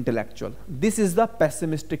intellectual. This is the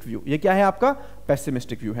pessimistic view. ये क्या है आपका?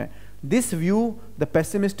 Pessimistic view है. This view, the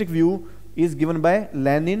pessimistic view, is given by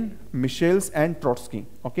Lenin, Michels and Trotsky.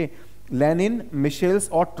 Okay, Lenin, Michels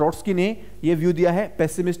और Trotsky ने ये view दिया है,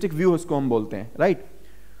 pessimistic view उसको हम बोलते हैं, right?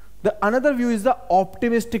 The another view is the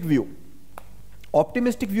optimistic view.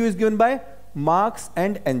 Optimistic view is given by Marx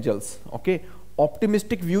and Engels. Okay,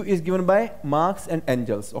 optimistic view is given by Marx and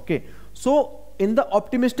Engels. Okay, so in the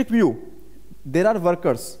optimistic view, there are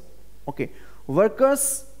workers. Okay,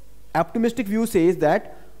 workers, optimistic view says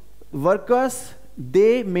that workers,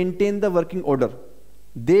 they maintain the working order.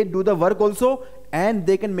 They do the work also and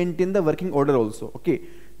they can maintain the working order also. Okay,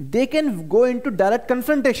 they can go into direct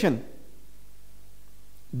confrontation.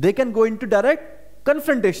 They can go into direct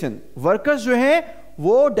confrontation. Workers जो हैं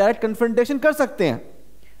वो direct confrontation कर सकते हैं.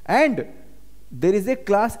 And there is a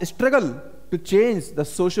class struggle to change the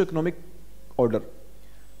socio-economic order.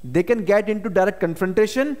 They can get into direct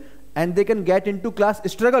confrontation and they can get into class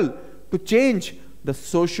struggle to change the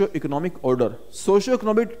socio-economic order.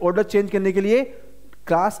 Socio-economic order change करने के लिए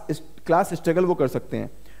class struggle वो कर सकते हैं.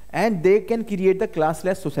 And they can create the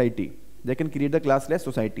classless society. They can create the classless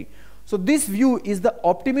society. So this view is the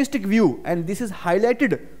optimistic view, and this is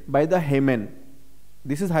highlighted by the Hyman.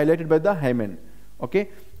 This is highlighted by the Hyman. Okay,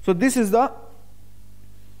 so this is the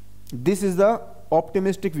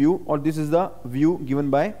optimistic view, or this is the view given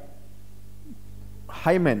by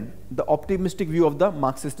Hyman, the optimistic view of the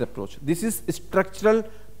Marxist approach. This is structural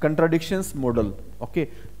contradictions model. Okay,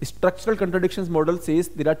 structural contradictions model says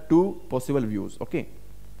there are two possible views. Okay,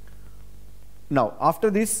 now after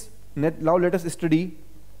this, now let us study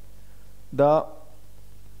the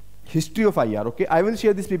history of IR. Okay, I will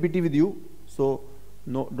share this PPT with you, so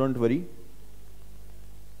no, don't worry.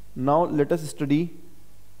 Now let us study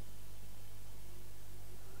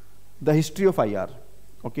the history of IR.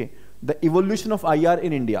 Okay, the evolution of IR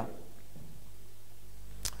in India.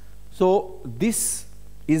 So this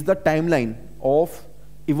is the timeline of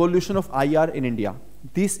evolution of IR in India.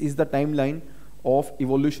 This is the timeline of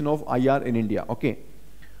evolution of IR in India. Okay,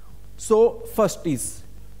 so first is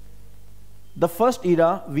the first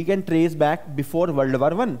era we can trace back before World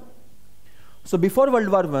War I. So before World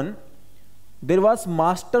War I, there was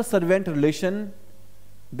master-servant relation.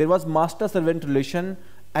 There was master-servant relation,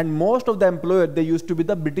 and most of the employers, they used to be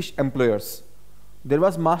the British employers. There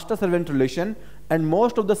was master-servant relation, and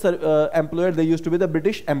most of the employers, they used to be the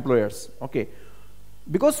British employers. Okay,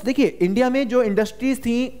 because देखिए India में जो industries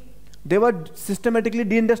थी, they were systematically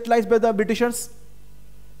deindustrialized by the Britishers.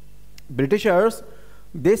 Britishers,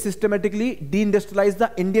 they systematically deindustrialized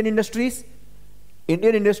the Indian industries.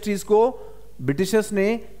 Indian industries को Britishers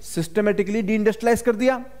ने systematically deindustrialize कर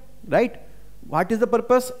दिया, right? What is the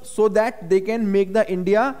purpose? So that they can make the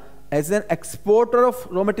India as an exporter of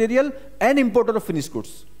raw material and importer of finished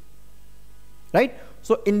goods, right?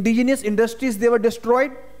 So indigenous industries, they were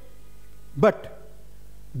destroyed, but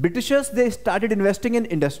Britishers, they started investing in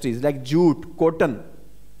industries like jute, cotton,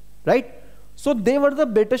 right? So they were the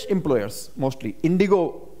British employers mostly.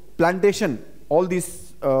 Indigo, plantation, all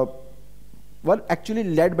these were actually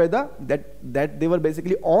led by that they were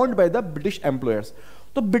basically owned by the British employers.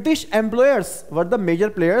 So British employers were the major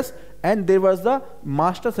players, and there was the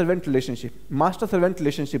master-servant relationship. Master-servant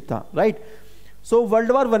relationship tha, right? So World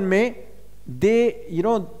War One में they, you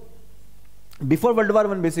know, before World War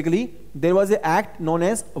One basically there was an act known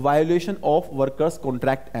as Violation of Workers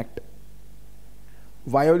Contract Act.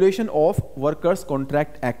 Violation of Workers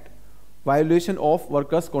Contract Act. Violation of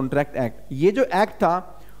Workers Contract Act. ये जो act था,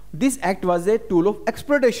 this act was a tool of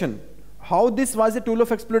exploitation. How this was a tool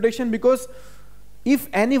of exploitation? Because if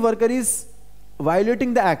any worker is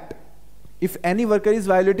violating the act, if any worker is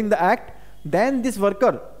violating the act, then this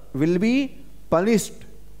worker will be punished,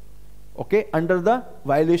 okay, under the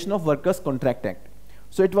Violation of Workers Contract Act.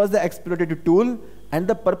 So it was the exploitative tool, and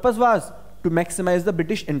the purpose was to maximize the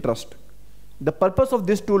British interest. The purpose of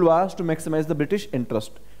this tool was to maximize the British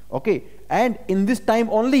interest, okay. And in this time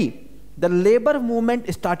only the labor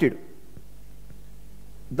movement started.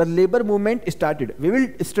 The labor movement started. We will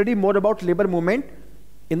study more about labor movement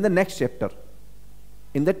in the next chapter,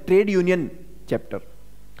 in the trade union chapter.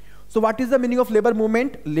 So what is the meaning of labor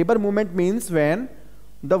movement? Labor movement means when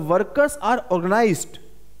the workers are organized.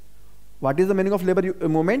 What is the meaning of labor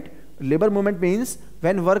movement? Labor movement means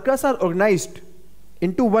when workers are organized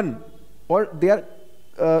into one, or they are,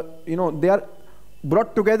 they are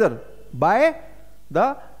brought together by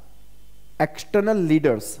the external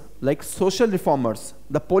leaders, like social reformers,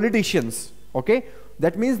 the politicians, okay.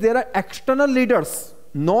 That means there are external leaders,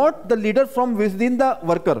 not the leader from within the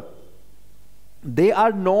worker. They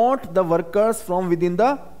are not the workers from within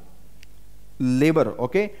the labor,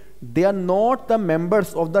 okay. They are not the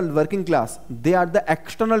members of the working class. They are the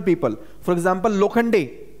external people. For example,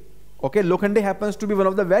 Lokhande, okay. Lokhande happens to be one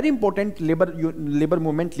of the very important labor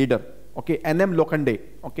movement leader, okay. NM Lokhande,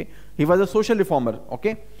 okay. He was a social reformer,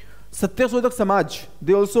 okay. Satyasodhak Samaj,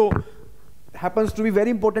 they also happens to be very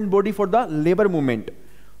important body for the labor movement.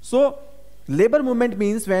 So labor movement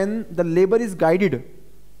means when the labor is guided.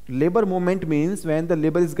 Labor movement means when the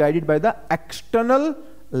labor is guided by the external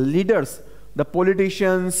leaders, the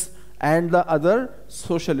politicians and the other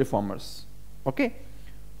social reformers, okay.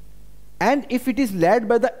 And if it is led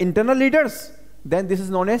by the internal leaders, then this is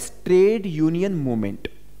known as trade union movement,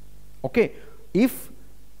 okay. If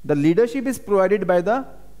the leadership is provided by the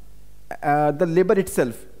labor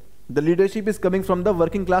itself, the leadership is coming from the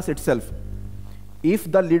working class itself.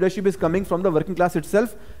 If the leadership is coming from the working class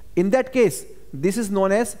itself, in that case this is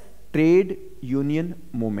known as trade union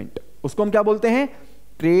movement. उसको हम क्या बोलते हैं?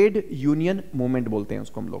 Trade union movement बोलते हैं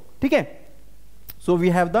उसको हम लोग, ठीक है. So we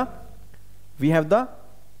have the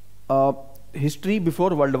history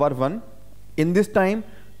before world war one. In this time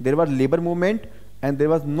there were labour movement and there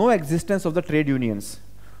was no existence of the trade unions.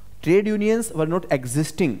 Trade unions were not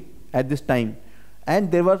existing at this time,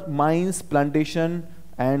 and there were mines, plantation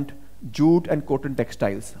and jute and cotton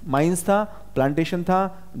textiles. Mines था, plantation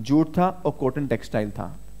था, jute था और cotton textile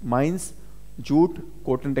था. Mines, jute,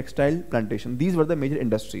 cotton textile, plantation. These were the major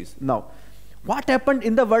industries. Now, what happened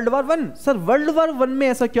in the World War One? Sir, World War One में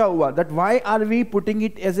ऐसा क्या हुआ? That why are we putting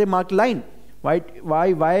it as a mark line? Why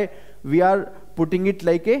we are putting it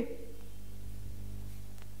like a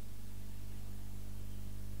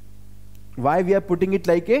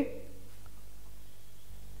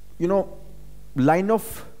line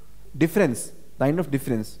of difference,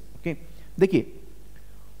 okay. देखिए,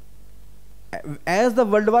 as the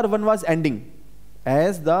World War One was ending,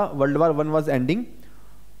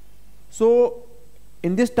 so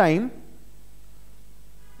in this time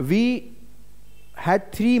we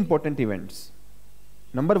had three important events.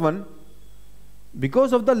 Number one,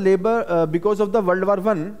 because of the World War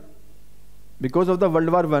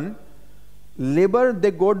One, labor,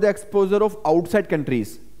 they got the exposure of outside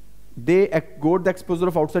countries.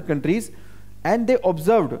 And they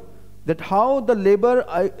observed that how the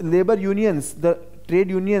labor unions, the trade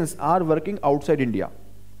unions are working outside India.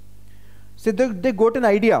 So they got an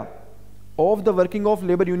idea of the working of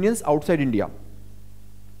labor unions outside India.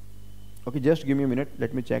 Okay, just give me a minute.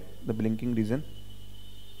 Let me check the blinking reason.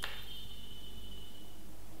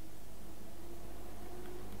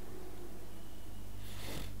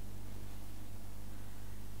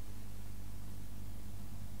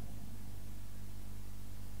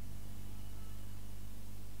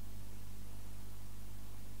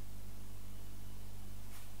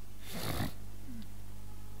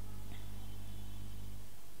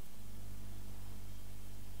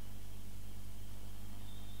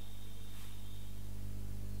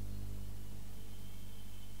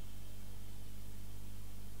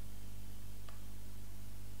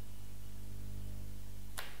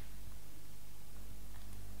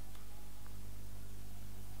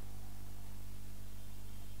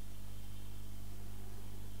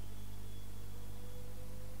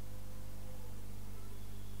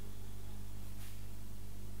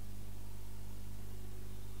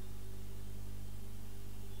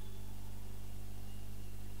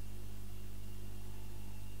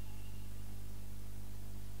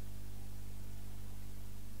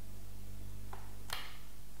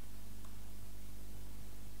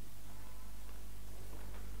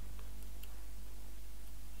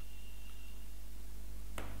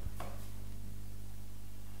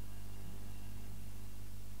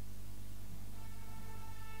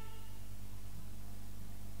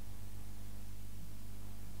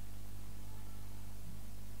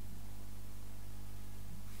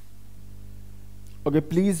 Okay,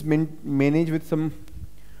 please manage with some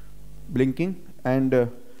blinking,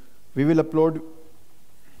 and we will upload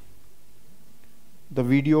the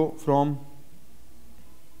video from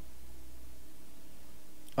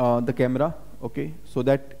the camera, okay, so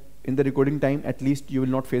that in the recording time at least you will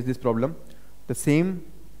not face this problem. The same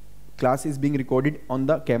class is being recorded on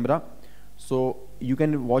the camera, so you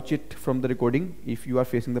can watch it from the recording if you are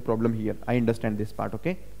facing the problem here. I understand this part,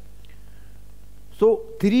 okay. So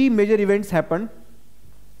three major events happened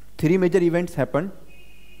in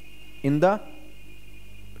the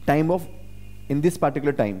time of, in this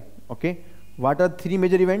particular time, okay. What are three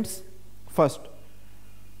major events? First,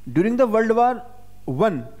 during the World War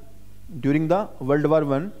I,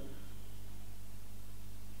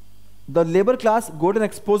 the labor class got an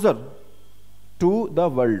exposure to the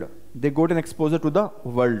world. They got an exposure to the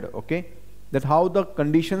world, okay, that how the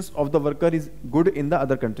conditions of the worker is good in the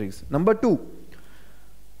other countries. Number two,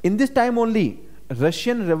 in this time only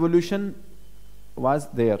Russian Revolution was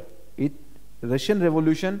there. Russian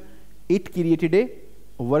Revolution, it created a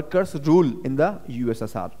workers' rule in the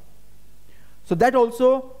USSR. So that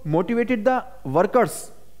also motivated the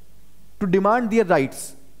workers to demand their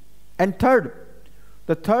rights. And third,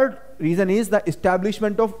 the third reason is the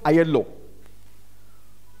establishment of ILO.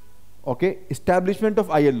 Okay, establishment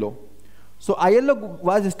of ILO. So ILO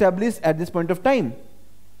was established at this point of time.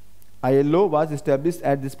 ILO was established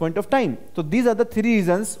at this point of time. So these are the three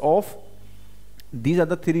reasons of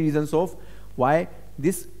why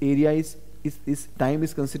this area is time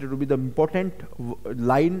is considered to be the important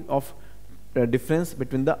line of difference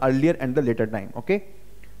between the earlier and the later time, okay.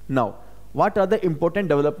 Now, what are the important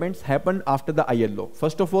developments happened after the ILO?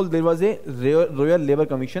 First of all, there was a Royal Labour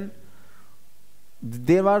Commission.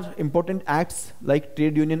 There were important acts like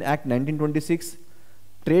Trade Union Act 1926,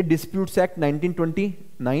 Trade Disputes Act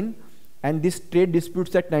 1929, and this Trade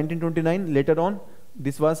Disputes Act 1929 later on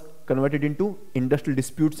this was converted into Industrial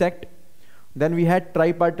Disputes Act. Then we had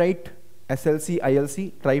tripartite, SLC,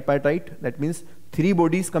 ILC, tripartite, that means three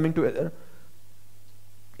bodies coming together,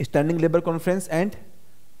 Standing Labour Conference and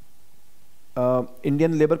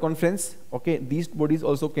Indian Labour Conference, okay, these bodies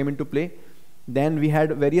also came into play. Then we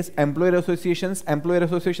had various employer associations. Employer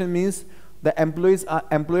association means the employers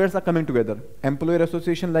are coming together. Employer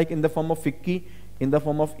association like in the form of FICCI, in the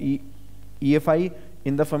form of EFI,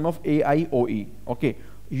 in the form of AIOE, okay.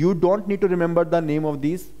 You don't need to remember the name of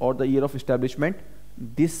these or the year of establishment.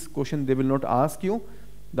 This question they will not ask you.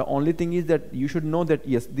 The only thing is that you should know that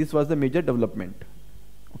yes, this was the major development,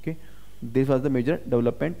 okay. This was the major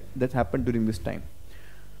development that happened during this time.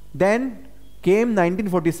 Then came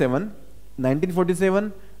 1947.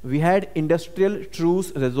 1947 we had Industrial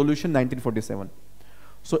Truce Resolution 1947.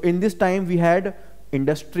 So in this time we had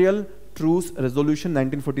Industrial Truce Resolution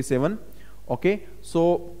 1947, okay.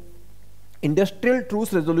 So Industrial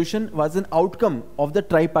Truce Resolution was an outcome of the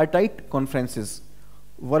tripartite conferences.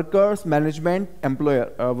 Workers, management,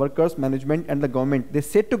 workers, management and the government, they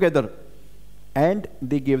sat together and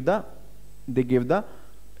they gave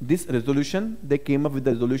this resolution. They came up with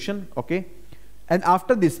the resolution, okay. And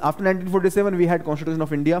after this, after 1947, we had Constitution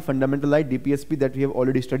of India, Fundamental Right, DPSP that we have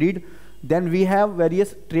already studied. Then we have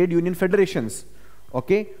various trade union federations,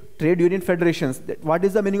 okay. Trade union federations. What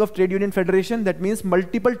is the meaning of trade union federation? That means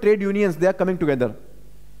multiple trade unions, they are coming together.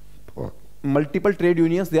 Multiple trade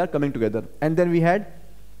unions, they are coming together. And then we had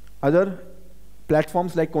other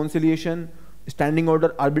platforms like conciliation, standing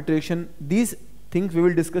order, arbitration. These things we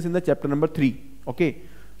will discuss in the chapter number 3, okay.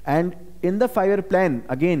 And in the 5-year plan,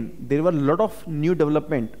 again, there were a lot of new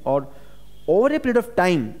development, or over a period of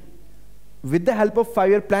time, with the help of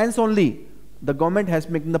 5-year plans only, the government has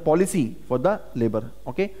making the policy for the labor,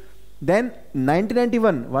 okay. Then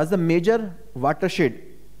 1991 was the major watershed.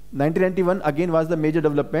 1991 again was the major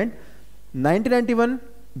development. 1991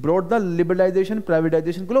 brought the liberalization,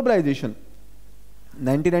 privatization, globalization.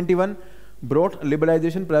 1991 brought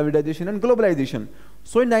liberalization, privatization and globalization.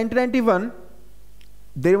 So in 1991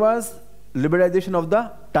 there was liberalization of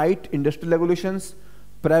the tight industrial regulations,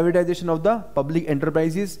 privatization of the public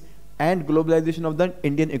enterprises and globalization of the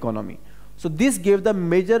Indian economy. So this gave the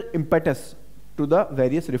major impetus to the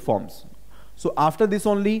various reforms. So after this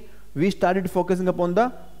only we started focusing upon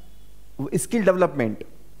the skill development.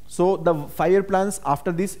 So the 5-year plans,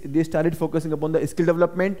 after this they started focusing upon the skill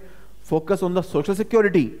development, focus on the social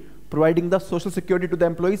security, providing the social security to the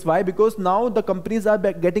employees. Why? Because now the companies are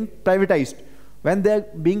getting privatized. When they are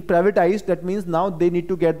being privatized, that means now they need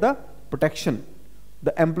to get the protection.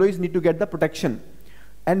 The employees need to get the protection.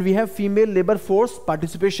 And we have female labor force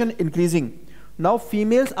participation increasing. Now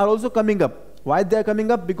females are also coming up. Why they are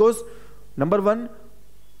coming up? Because number one,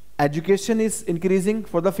 education is increasing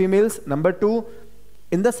for the females. Number two,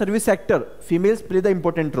 in the service sector females play the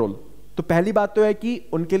important role. तो पहली बात तो है कि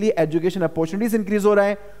उनके लिए education opportunities increase हो रहा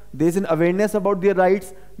है. There is an awareness about their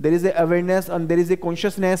rights, there is a awareness and there is a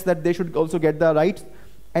consciousness that they should also get the rights.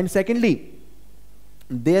 And secondly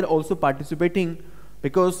they are also participating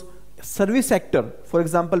because service sector, for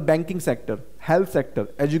example banking sector, health sector,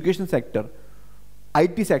 education sector,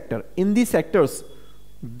 IT sector, in these sectors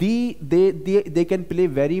they can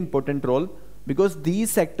play very important role, because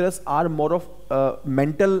these sectors are more of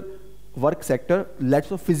mental work sector,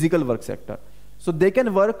 less of physical work sector. So they can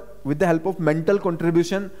work with the help of mental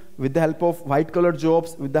contribution, with the help of white collar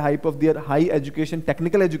jobs, with the help of their high education,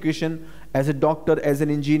 technical education, as a doctor, as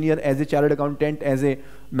an engineer, as a chartered accountant, as a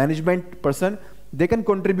management person. They can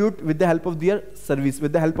contribute with the help of their service,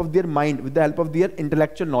 with the help of their mind, with the help of their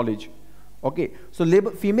intellectual knowledge. Okay, so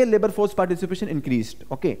female labor force participation increased.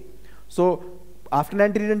 Okay, so after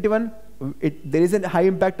 1921, there is a high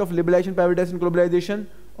impact of liberalization, privatization, globalization.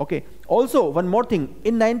 Okay, also one more thing,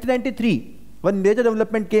 in 1993 one major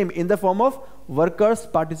development came in the form of Workers'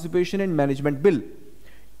 Participation in Management Bill.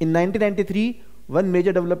 In 1993, one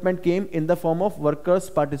major development came in the form of Workers'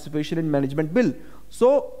 Participation in Management Bill.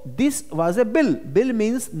 So this was a bill. Bill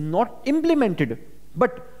means not implemented,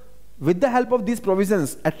 but with the help of these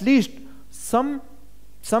provisions, at least some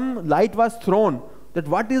light was thrown that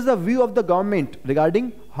what is the view of the government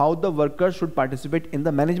regarding how the workers should participate in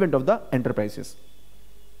the management of the enterprises.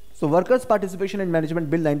 So Workers' Participation in Management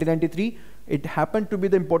Bill 1993, it happened to be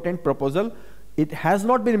the important proposal. It has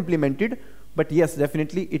not been implemented, but yes,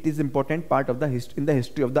 definitely it is important part of the in the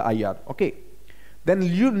history of the IR. Okay. Then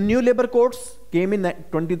new labor codes came in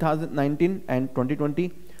 2019 and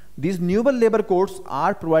 2020. These new labor codes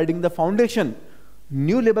are providing the foundation.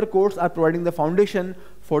 New labor codes are providing the foundation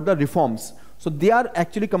for the reforms. So they are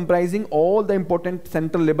actually comprising all the important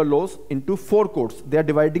central labor laws into 4 codes. They are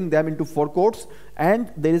dividing them into 4 codes,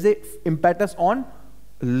 and there is a impetus on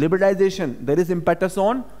liberalization. There is impetus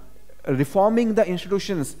on reforming the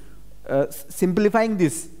institutions, simplifying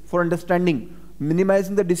this for understanding,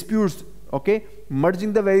 minimizing the disputes, okay,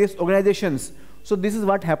 merging the various organizations. So this is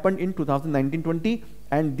what happened in 2019-20,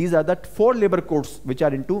 and these are the 4 labor codes which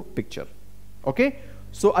are into picture. Okay.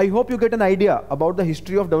 So I hope you get an idea about the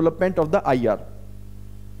history of development of the IR.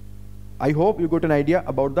 I hope you got an idea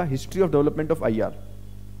about the history of development of IR.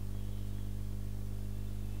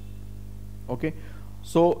 Okay.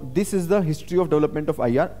 So this is the history of development of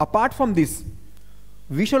IR. Apart from this,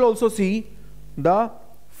 we shall also see the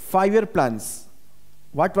 5-year plans.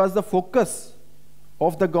 What was the focus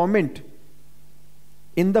of the government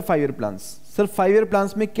in the 5-year plans? Sir, 5-year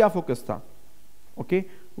plans में क्या focus था? Okay.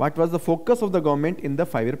 What was the focus of the government in the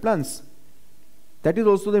 5-year plans? That is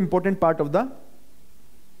also the important part of the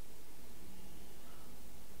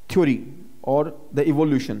theory or the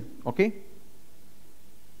evolution. Okay.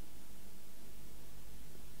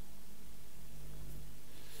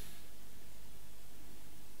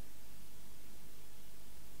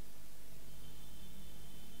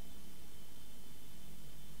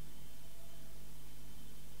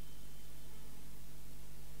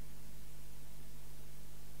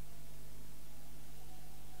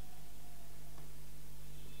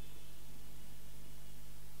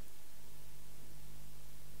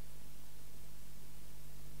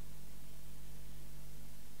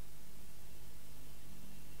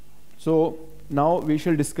 So now we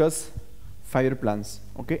shall discuss 5-year plans.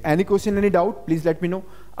 Okay. Any question, any doubt? Please let me know.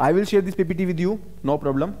 I will share this PPT with you. No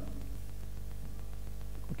problem.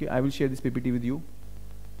 Okay. I will share this PPT with you.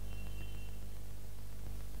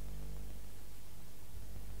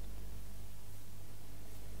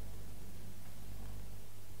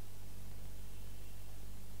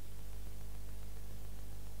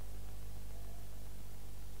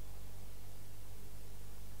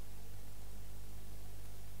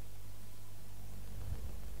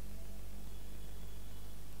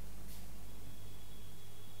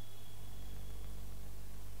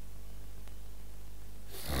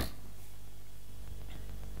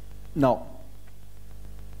 Now,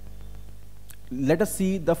 let us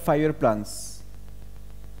see the 5-year plans,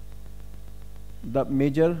 the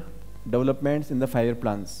major developments in the 5-year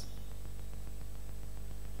plans.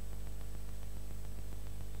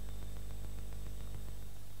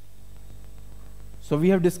 So we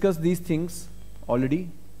have discussed these things already,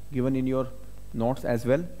 given in your notes as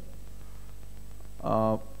well,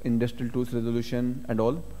 industrial tools resolution and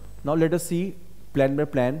all. Now let us see plan by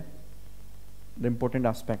plan the important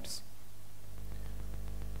aspects.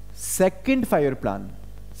 Second 5-year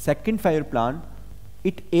plan,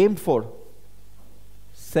 it aimed for,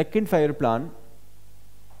 second 5-year plan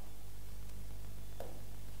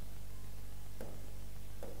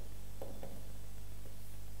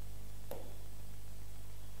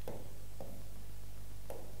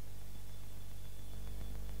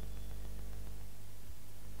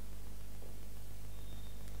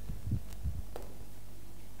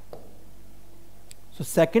So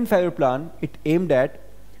second 5-year plan, it aimed at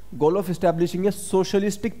goal of establishing a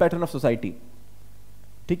socialistic pattern of society.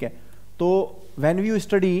 ठीक है, तो when you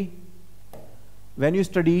study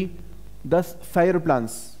the 5-year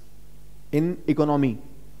plans in economy,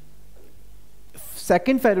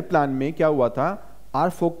 second 5-year plan में क्या हुआ था, our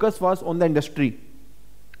focus was on the industry.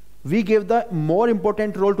 We gave the more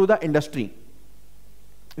important role to the industry.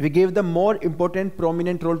 We gave the more important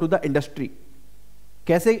prominent role to the industry.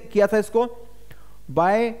 कैसे किया था इसको?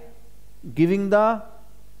 By giving the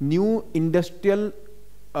new industrial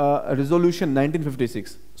resolution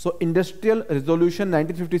 1956. So industrial resolution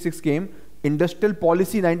 1956 came, industrial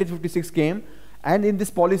policy 1956 came, and in this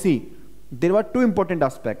policy there were two important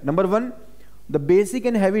aspects. Number one, the basic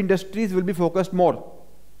and heavy industries will be focused more.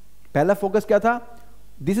 पहला focus क्या था?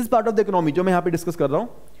 This is part of the economy जो मैं यहाँ पे discuss कर रहा हूँ.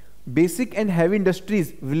 Basic and heavy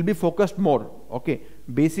industries will be focused more. Okay,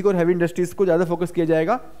 basic और हैवी इंडस्ट्रीज को ज्यादा फोकस किया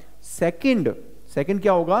जाएगा. सेकंड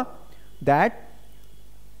क्या होगा? That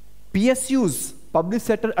PSUs, public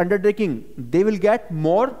sector undertaking, they will get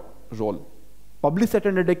more role. Public sector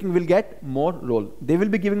undertaking will get more role. They will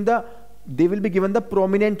be given the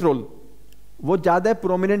prominent role. वो ज्यादा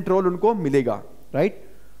prominent role उनको मिलेगा, right?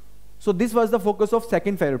 So this was the focus of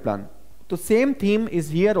second 5-year plan. So same theme is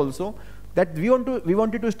here also, that we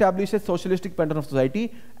wanted to establish a socialistic pattern of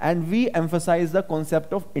society, and we emphasize the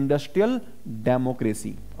concept of industrial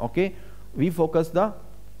democracy. Okay, we focus the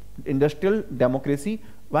industrial democracy.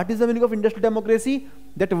 What is the meaning of industrial democracy?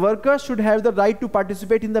 That workers should have the right to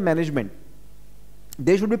participate in the management.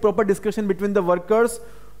 There should be proper discussion between the workers,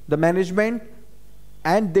 the management,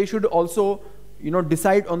 and they should also,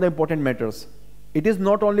 decide on the important matters. It is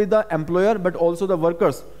not only the employer but also the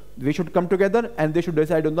workers. We should come together and they should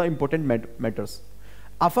decide on the important matters.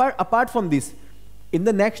 Apart from this, in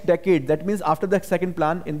the next decade, that means after the second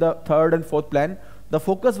plan, in the third and fourth plan, the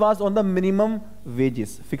focus was on the minimum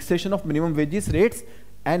wages, fixation of minimum wages rates,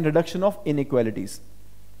 and reduction of inequalities.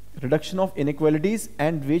 Reduction of inequalities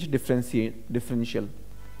and wage differential.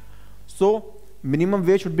 So minimum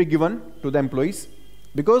wage should be given to the employees,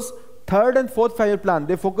 because third and fourth 5-year plan,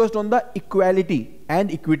 they focused on the equality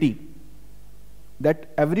and equity, that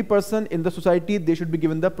every person in the society, they should be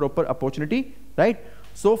given the proper opportunity, right?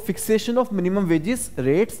 So fixation of minimum wages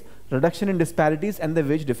rates, reduction in disparities, and the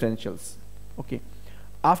wage differentials. Okay,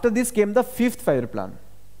 after this came the fifth 5-year plan.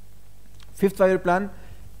 Fifth 5-year plan,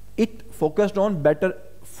 it focused on better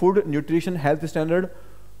food, nutrition, health standard,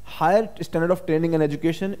 higher standard of training and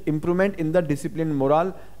education, improvement in the discipline and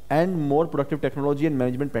morale, and more productive technology and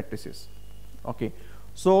management practices. Okay,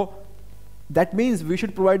 so that means we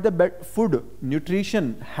should provide the food,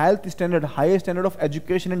 nutrition, health standard, higher standard of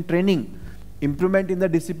education and training, improvement in the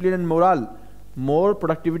discipline and morale, more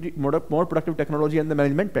productive technology and the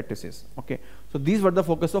management practices. Okay, so these were the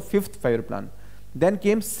focus of fifth 5-year plan. Then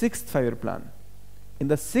came sixth 5-year plan. In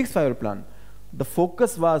the sixth 5-year plan, the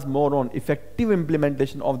focus was more on effective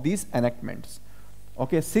implementation of these enactments.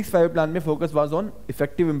 Okay, sixth 5-year plan mein focus was on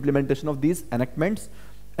effective implementation of these enactments,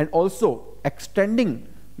 and also extending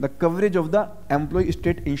the coverage of the employee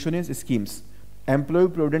state insurance schemes, employee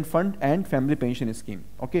provident fund, and family pension scheme.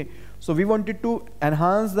 Okay, so we wanted to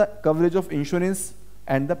enhance the coverage of insurance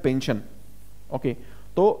and the pension. Okay,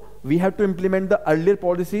 so we have to implement the earlier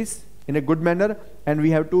policies in a good manner, and we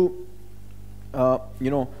have to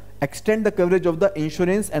extend the coverage of the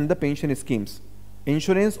insurance and the pension schemes.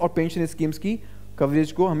 Insurance और pension schemes की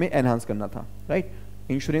coverage को हमें enhance करना था, right?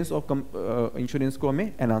 Insurance और insurance को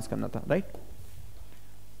हमें enhance करना था, right?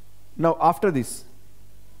 Now after this,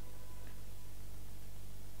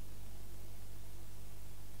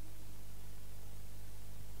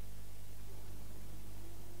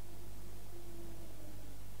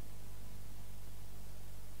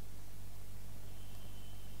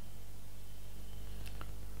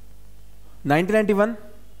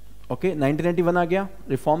 okay, 1991 आ गया,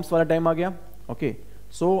 reforms वाला time आ गया. Okay,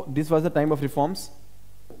 so this was the time of reforms,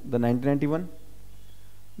 the 1991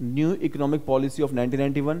 new economic policy of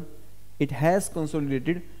 1991. It has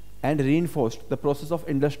consolidated and reinforced the process of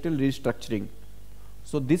industrial restructuring.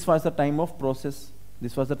 So this was the time of process.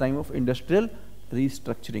 This was the time of industrial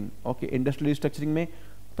restructuring. Okay, industrial restructuring में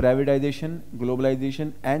privatization,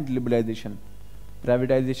 globalization, and liberalization.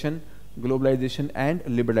 Privatization, globalization, and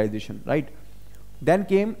liberalization, right? Then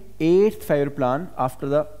came 8th 5-year plan after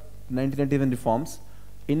the 1991 reforms.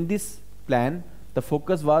 In this plan, the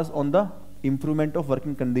focus was on the improvement of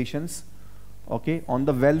working conditions, okay, on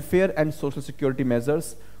the welfare and social security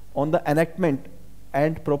measures, on the enactment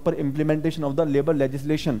and proper implementation of the labor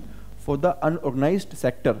legislation for the unorganized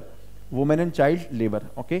sector, women and child labor.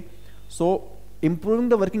 Okay, so improving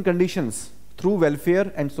the working conditions through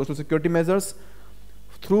welfare and social security measures,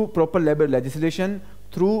 through proper labor legislation,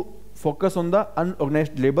 through focus on the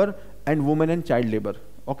unorganized labor and women and child labor.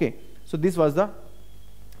 Okay, so this was the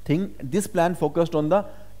thing. This plan focused on the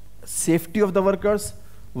safety of the workers,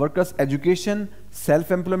 workers' education,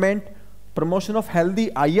 self-employment, promotion of healthy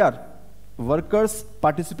IR, workers'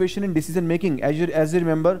 participation in decision making. As you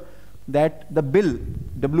remember that the bill,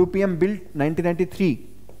 WPM Bill 1993,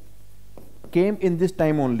 came in this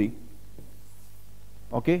time only.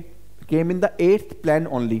 Okay, came in the 8th plan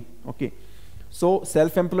only. Okay, so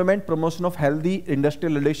self-employment, promotion of healthy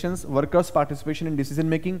industrial relations, workers' participation in decision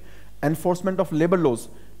making, enforcement of labor laws,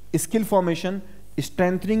 skill formation,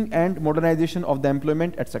 strengthening and modernization of the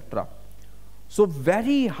employment, etc. So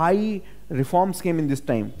very high reforms came in this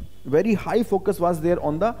time. Very high focus was there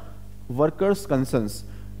on the workers' concerns,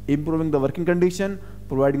 improving the working condition,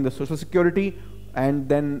 providing the social security, and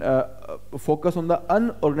then focus on the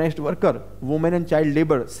unorganized worker, women and child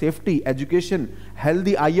labor, safety, education,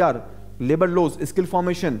 healthy IR, labor laws, skill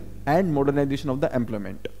formation, and modernization of the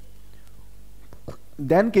employment.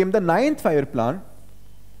 Then came the 9th 5-year plan.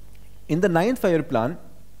 In the 9th 5-year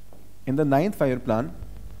plan,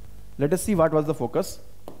 let us see what was the focus.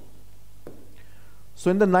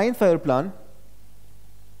 So in the 9th 5-year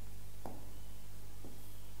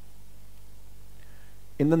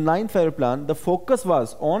plan, the focus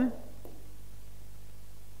was on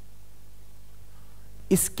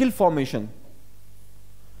skill formation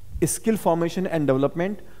and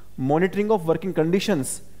development, monitoring of working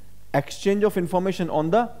conditions, exchange of information on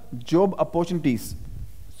the job opportunities.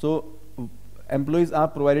 So employees are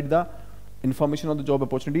provided the information on the job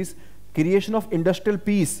opportunities, creation of industrial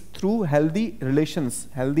peace through healthy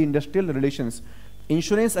industrial relations,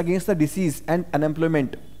 insurance against the disease and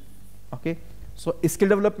unemployment. Okay, so skill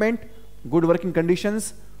development, good working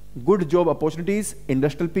conditions, good job opportunities,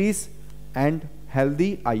 industrial peace, and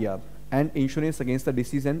healthy IR, and insurance against the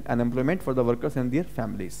disease and unemployment for the workers and their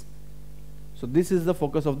families. So this is the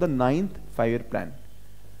focus of the 9th 5-year plan.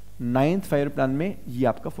 9th 5-year plan में ये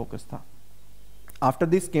आपका focus था. After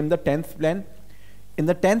this came the 10th plan. In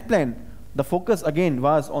the 10th plan, the focus again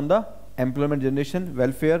was on the employment generation,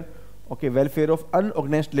 welfare, okay, welfare of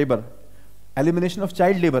unorganized labor, elimination of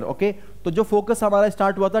child labor. Okay, तो जो focus हमारा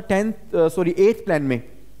start हुआ था 8th plan में.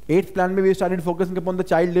 8th plan में we started focusing upon the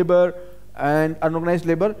child labor and unorganized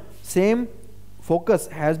labor. Same focus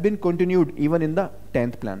has been continued even in the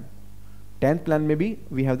 10th plan. 10th plan maybe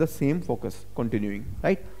we have the same focus continuing,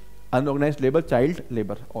 right? Unorganized labor, child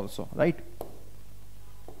labor also, right?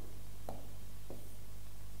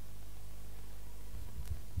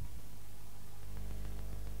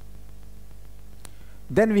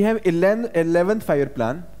 Then we have 11th 5-year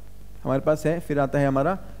plan. हमारे पास है, फिर आता है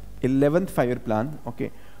हमारा 11th 5-year plan.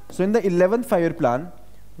 Okay, so in the 11th 5-year plan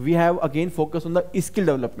we have again focus on the skill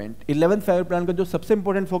development. 11th 5-year plan का जो सबसे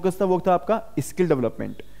important focus था वो था आपका skill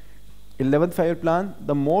development. 11th 5-year plan,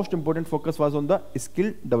 the most important focus was on the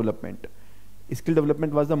skill development. Skill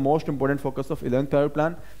development was the most important focus of 11th 5-year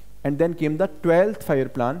plan. And then came the 12th 5-year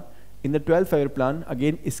plan. In the 12th 5-year plan,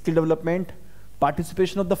 again skill development,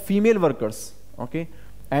 participation of the female workers, okay,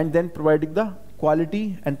 and then providing the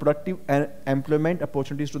quality and productive employment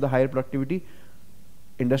opportunities to the higher productivity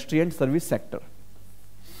industry and service sector.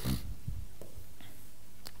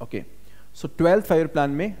 Okay, so 12th 5-year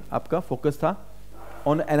plan में आपका focus था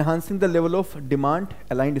on enhancing the level of demand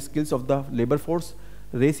aligned skills of the labor force,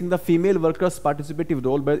 raising the female workers' participative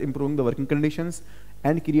role by improving the working conditions,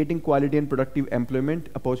 and creating quality and productive employment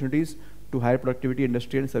opportunities to higher productivity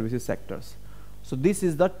industry and services sectors. So this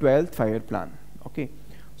is the 12th 5-year plan. Okay,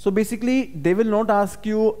 so basically they will not ask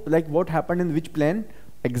you like what happened in which plan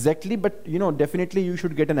exactly, but you know, definitely you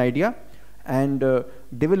should get an idea. And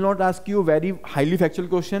they will not ask you very highly factual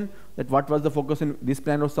question that what was the focus in this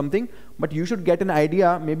plan or something, but you should get an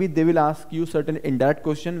idea. Maybe they will ask you certain indirect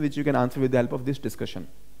question which you can answer with the help of this discussion.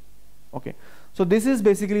 Okay, so this is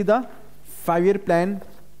basically the 5-year plan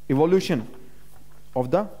evolution of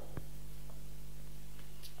the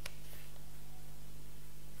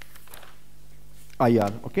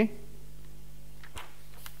IR. Okay,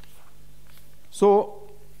 so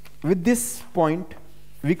with this point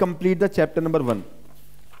we complete the chapter number 1.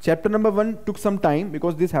 Chapter number 1 took some time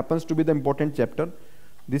because this happens to be the important chapter.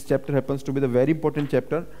 This chapter happens to be the very important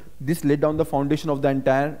chapter. This laid down the foundation of the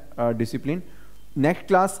entire discipline. Next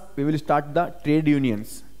class we will start the trade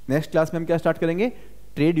unions. Next class में हम क्या start करेंगे?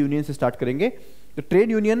 Trade union से start करेंगे. The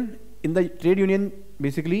trade union, in the trade union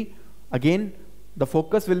basically again the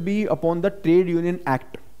focus will be upon the Trade Union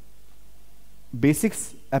Act.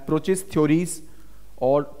 Basics, approaches, theories,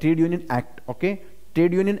 or Trade Union Act. Okay,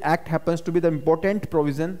 Trade Union Act happens to be the important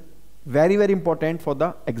provision, very very important for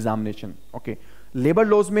the examination. Okay, labour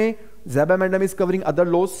laws में ज़ैबा madam is covering other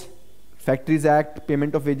laws, factories act,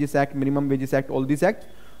 payment of wages act, minimum wages act, all this act.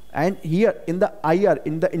 And here in the IR,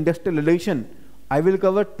 in the industrial relation, I will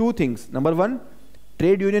cover two things. Number one,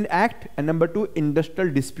 Trade Union Act, and number two, Industrial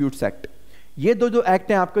Disputes Act. ये दो जो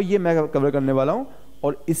act हैं आपका, ये मैं cover करने वाला हूँ,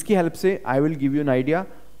 और इसकी हेल्प से I will give you an idea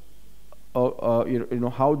you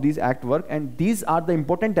know how these act work, and these are the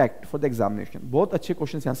important act for the examination. बहुत अच्छे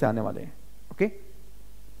क्वेश्चन यहाँ से आने वाले हैं. Okay?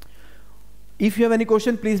 If you have any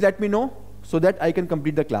question, please let me know so that I can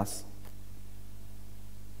complete the class.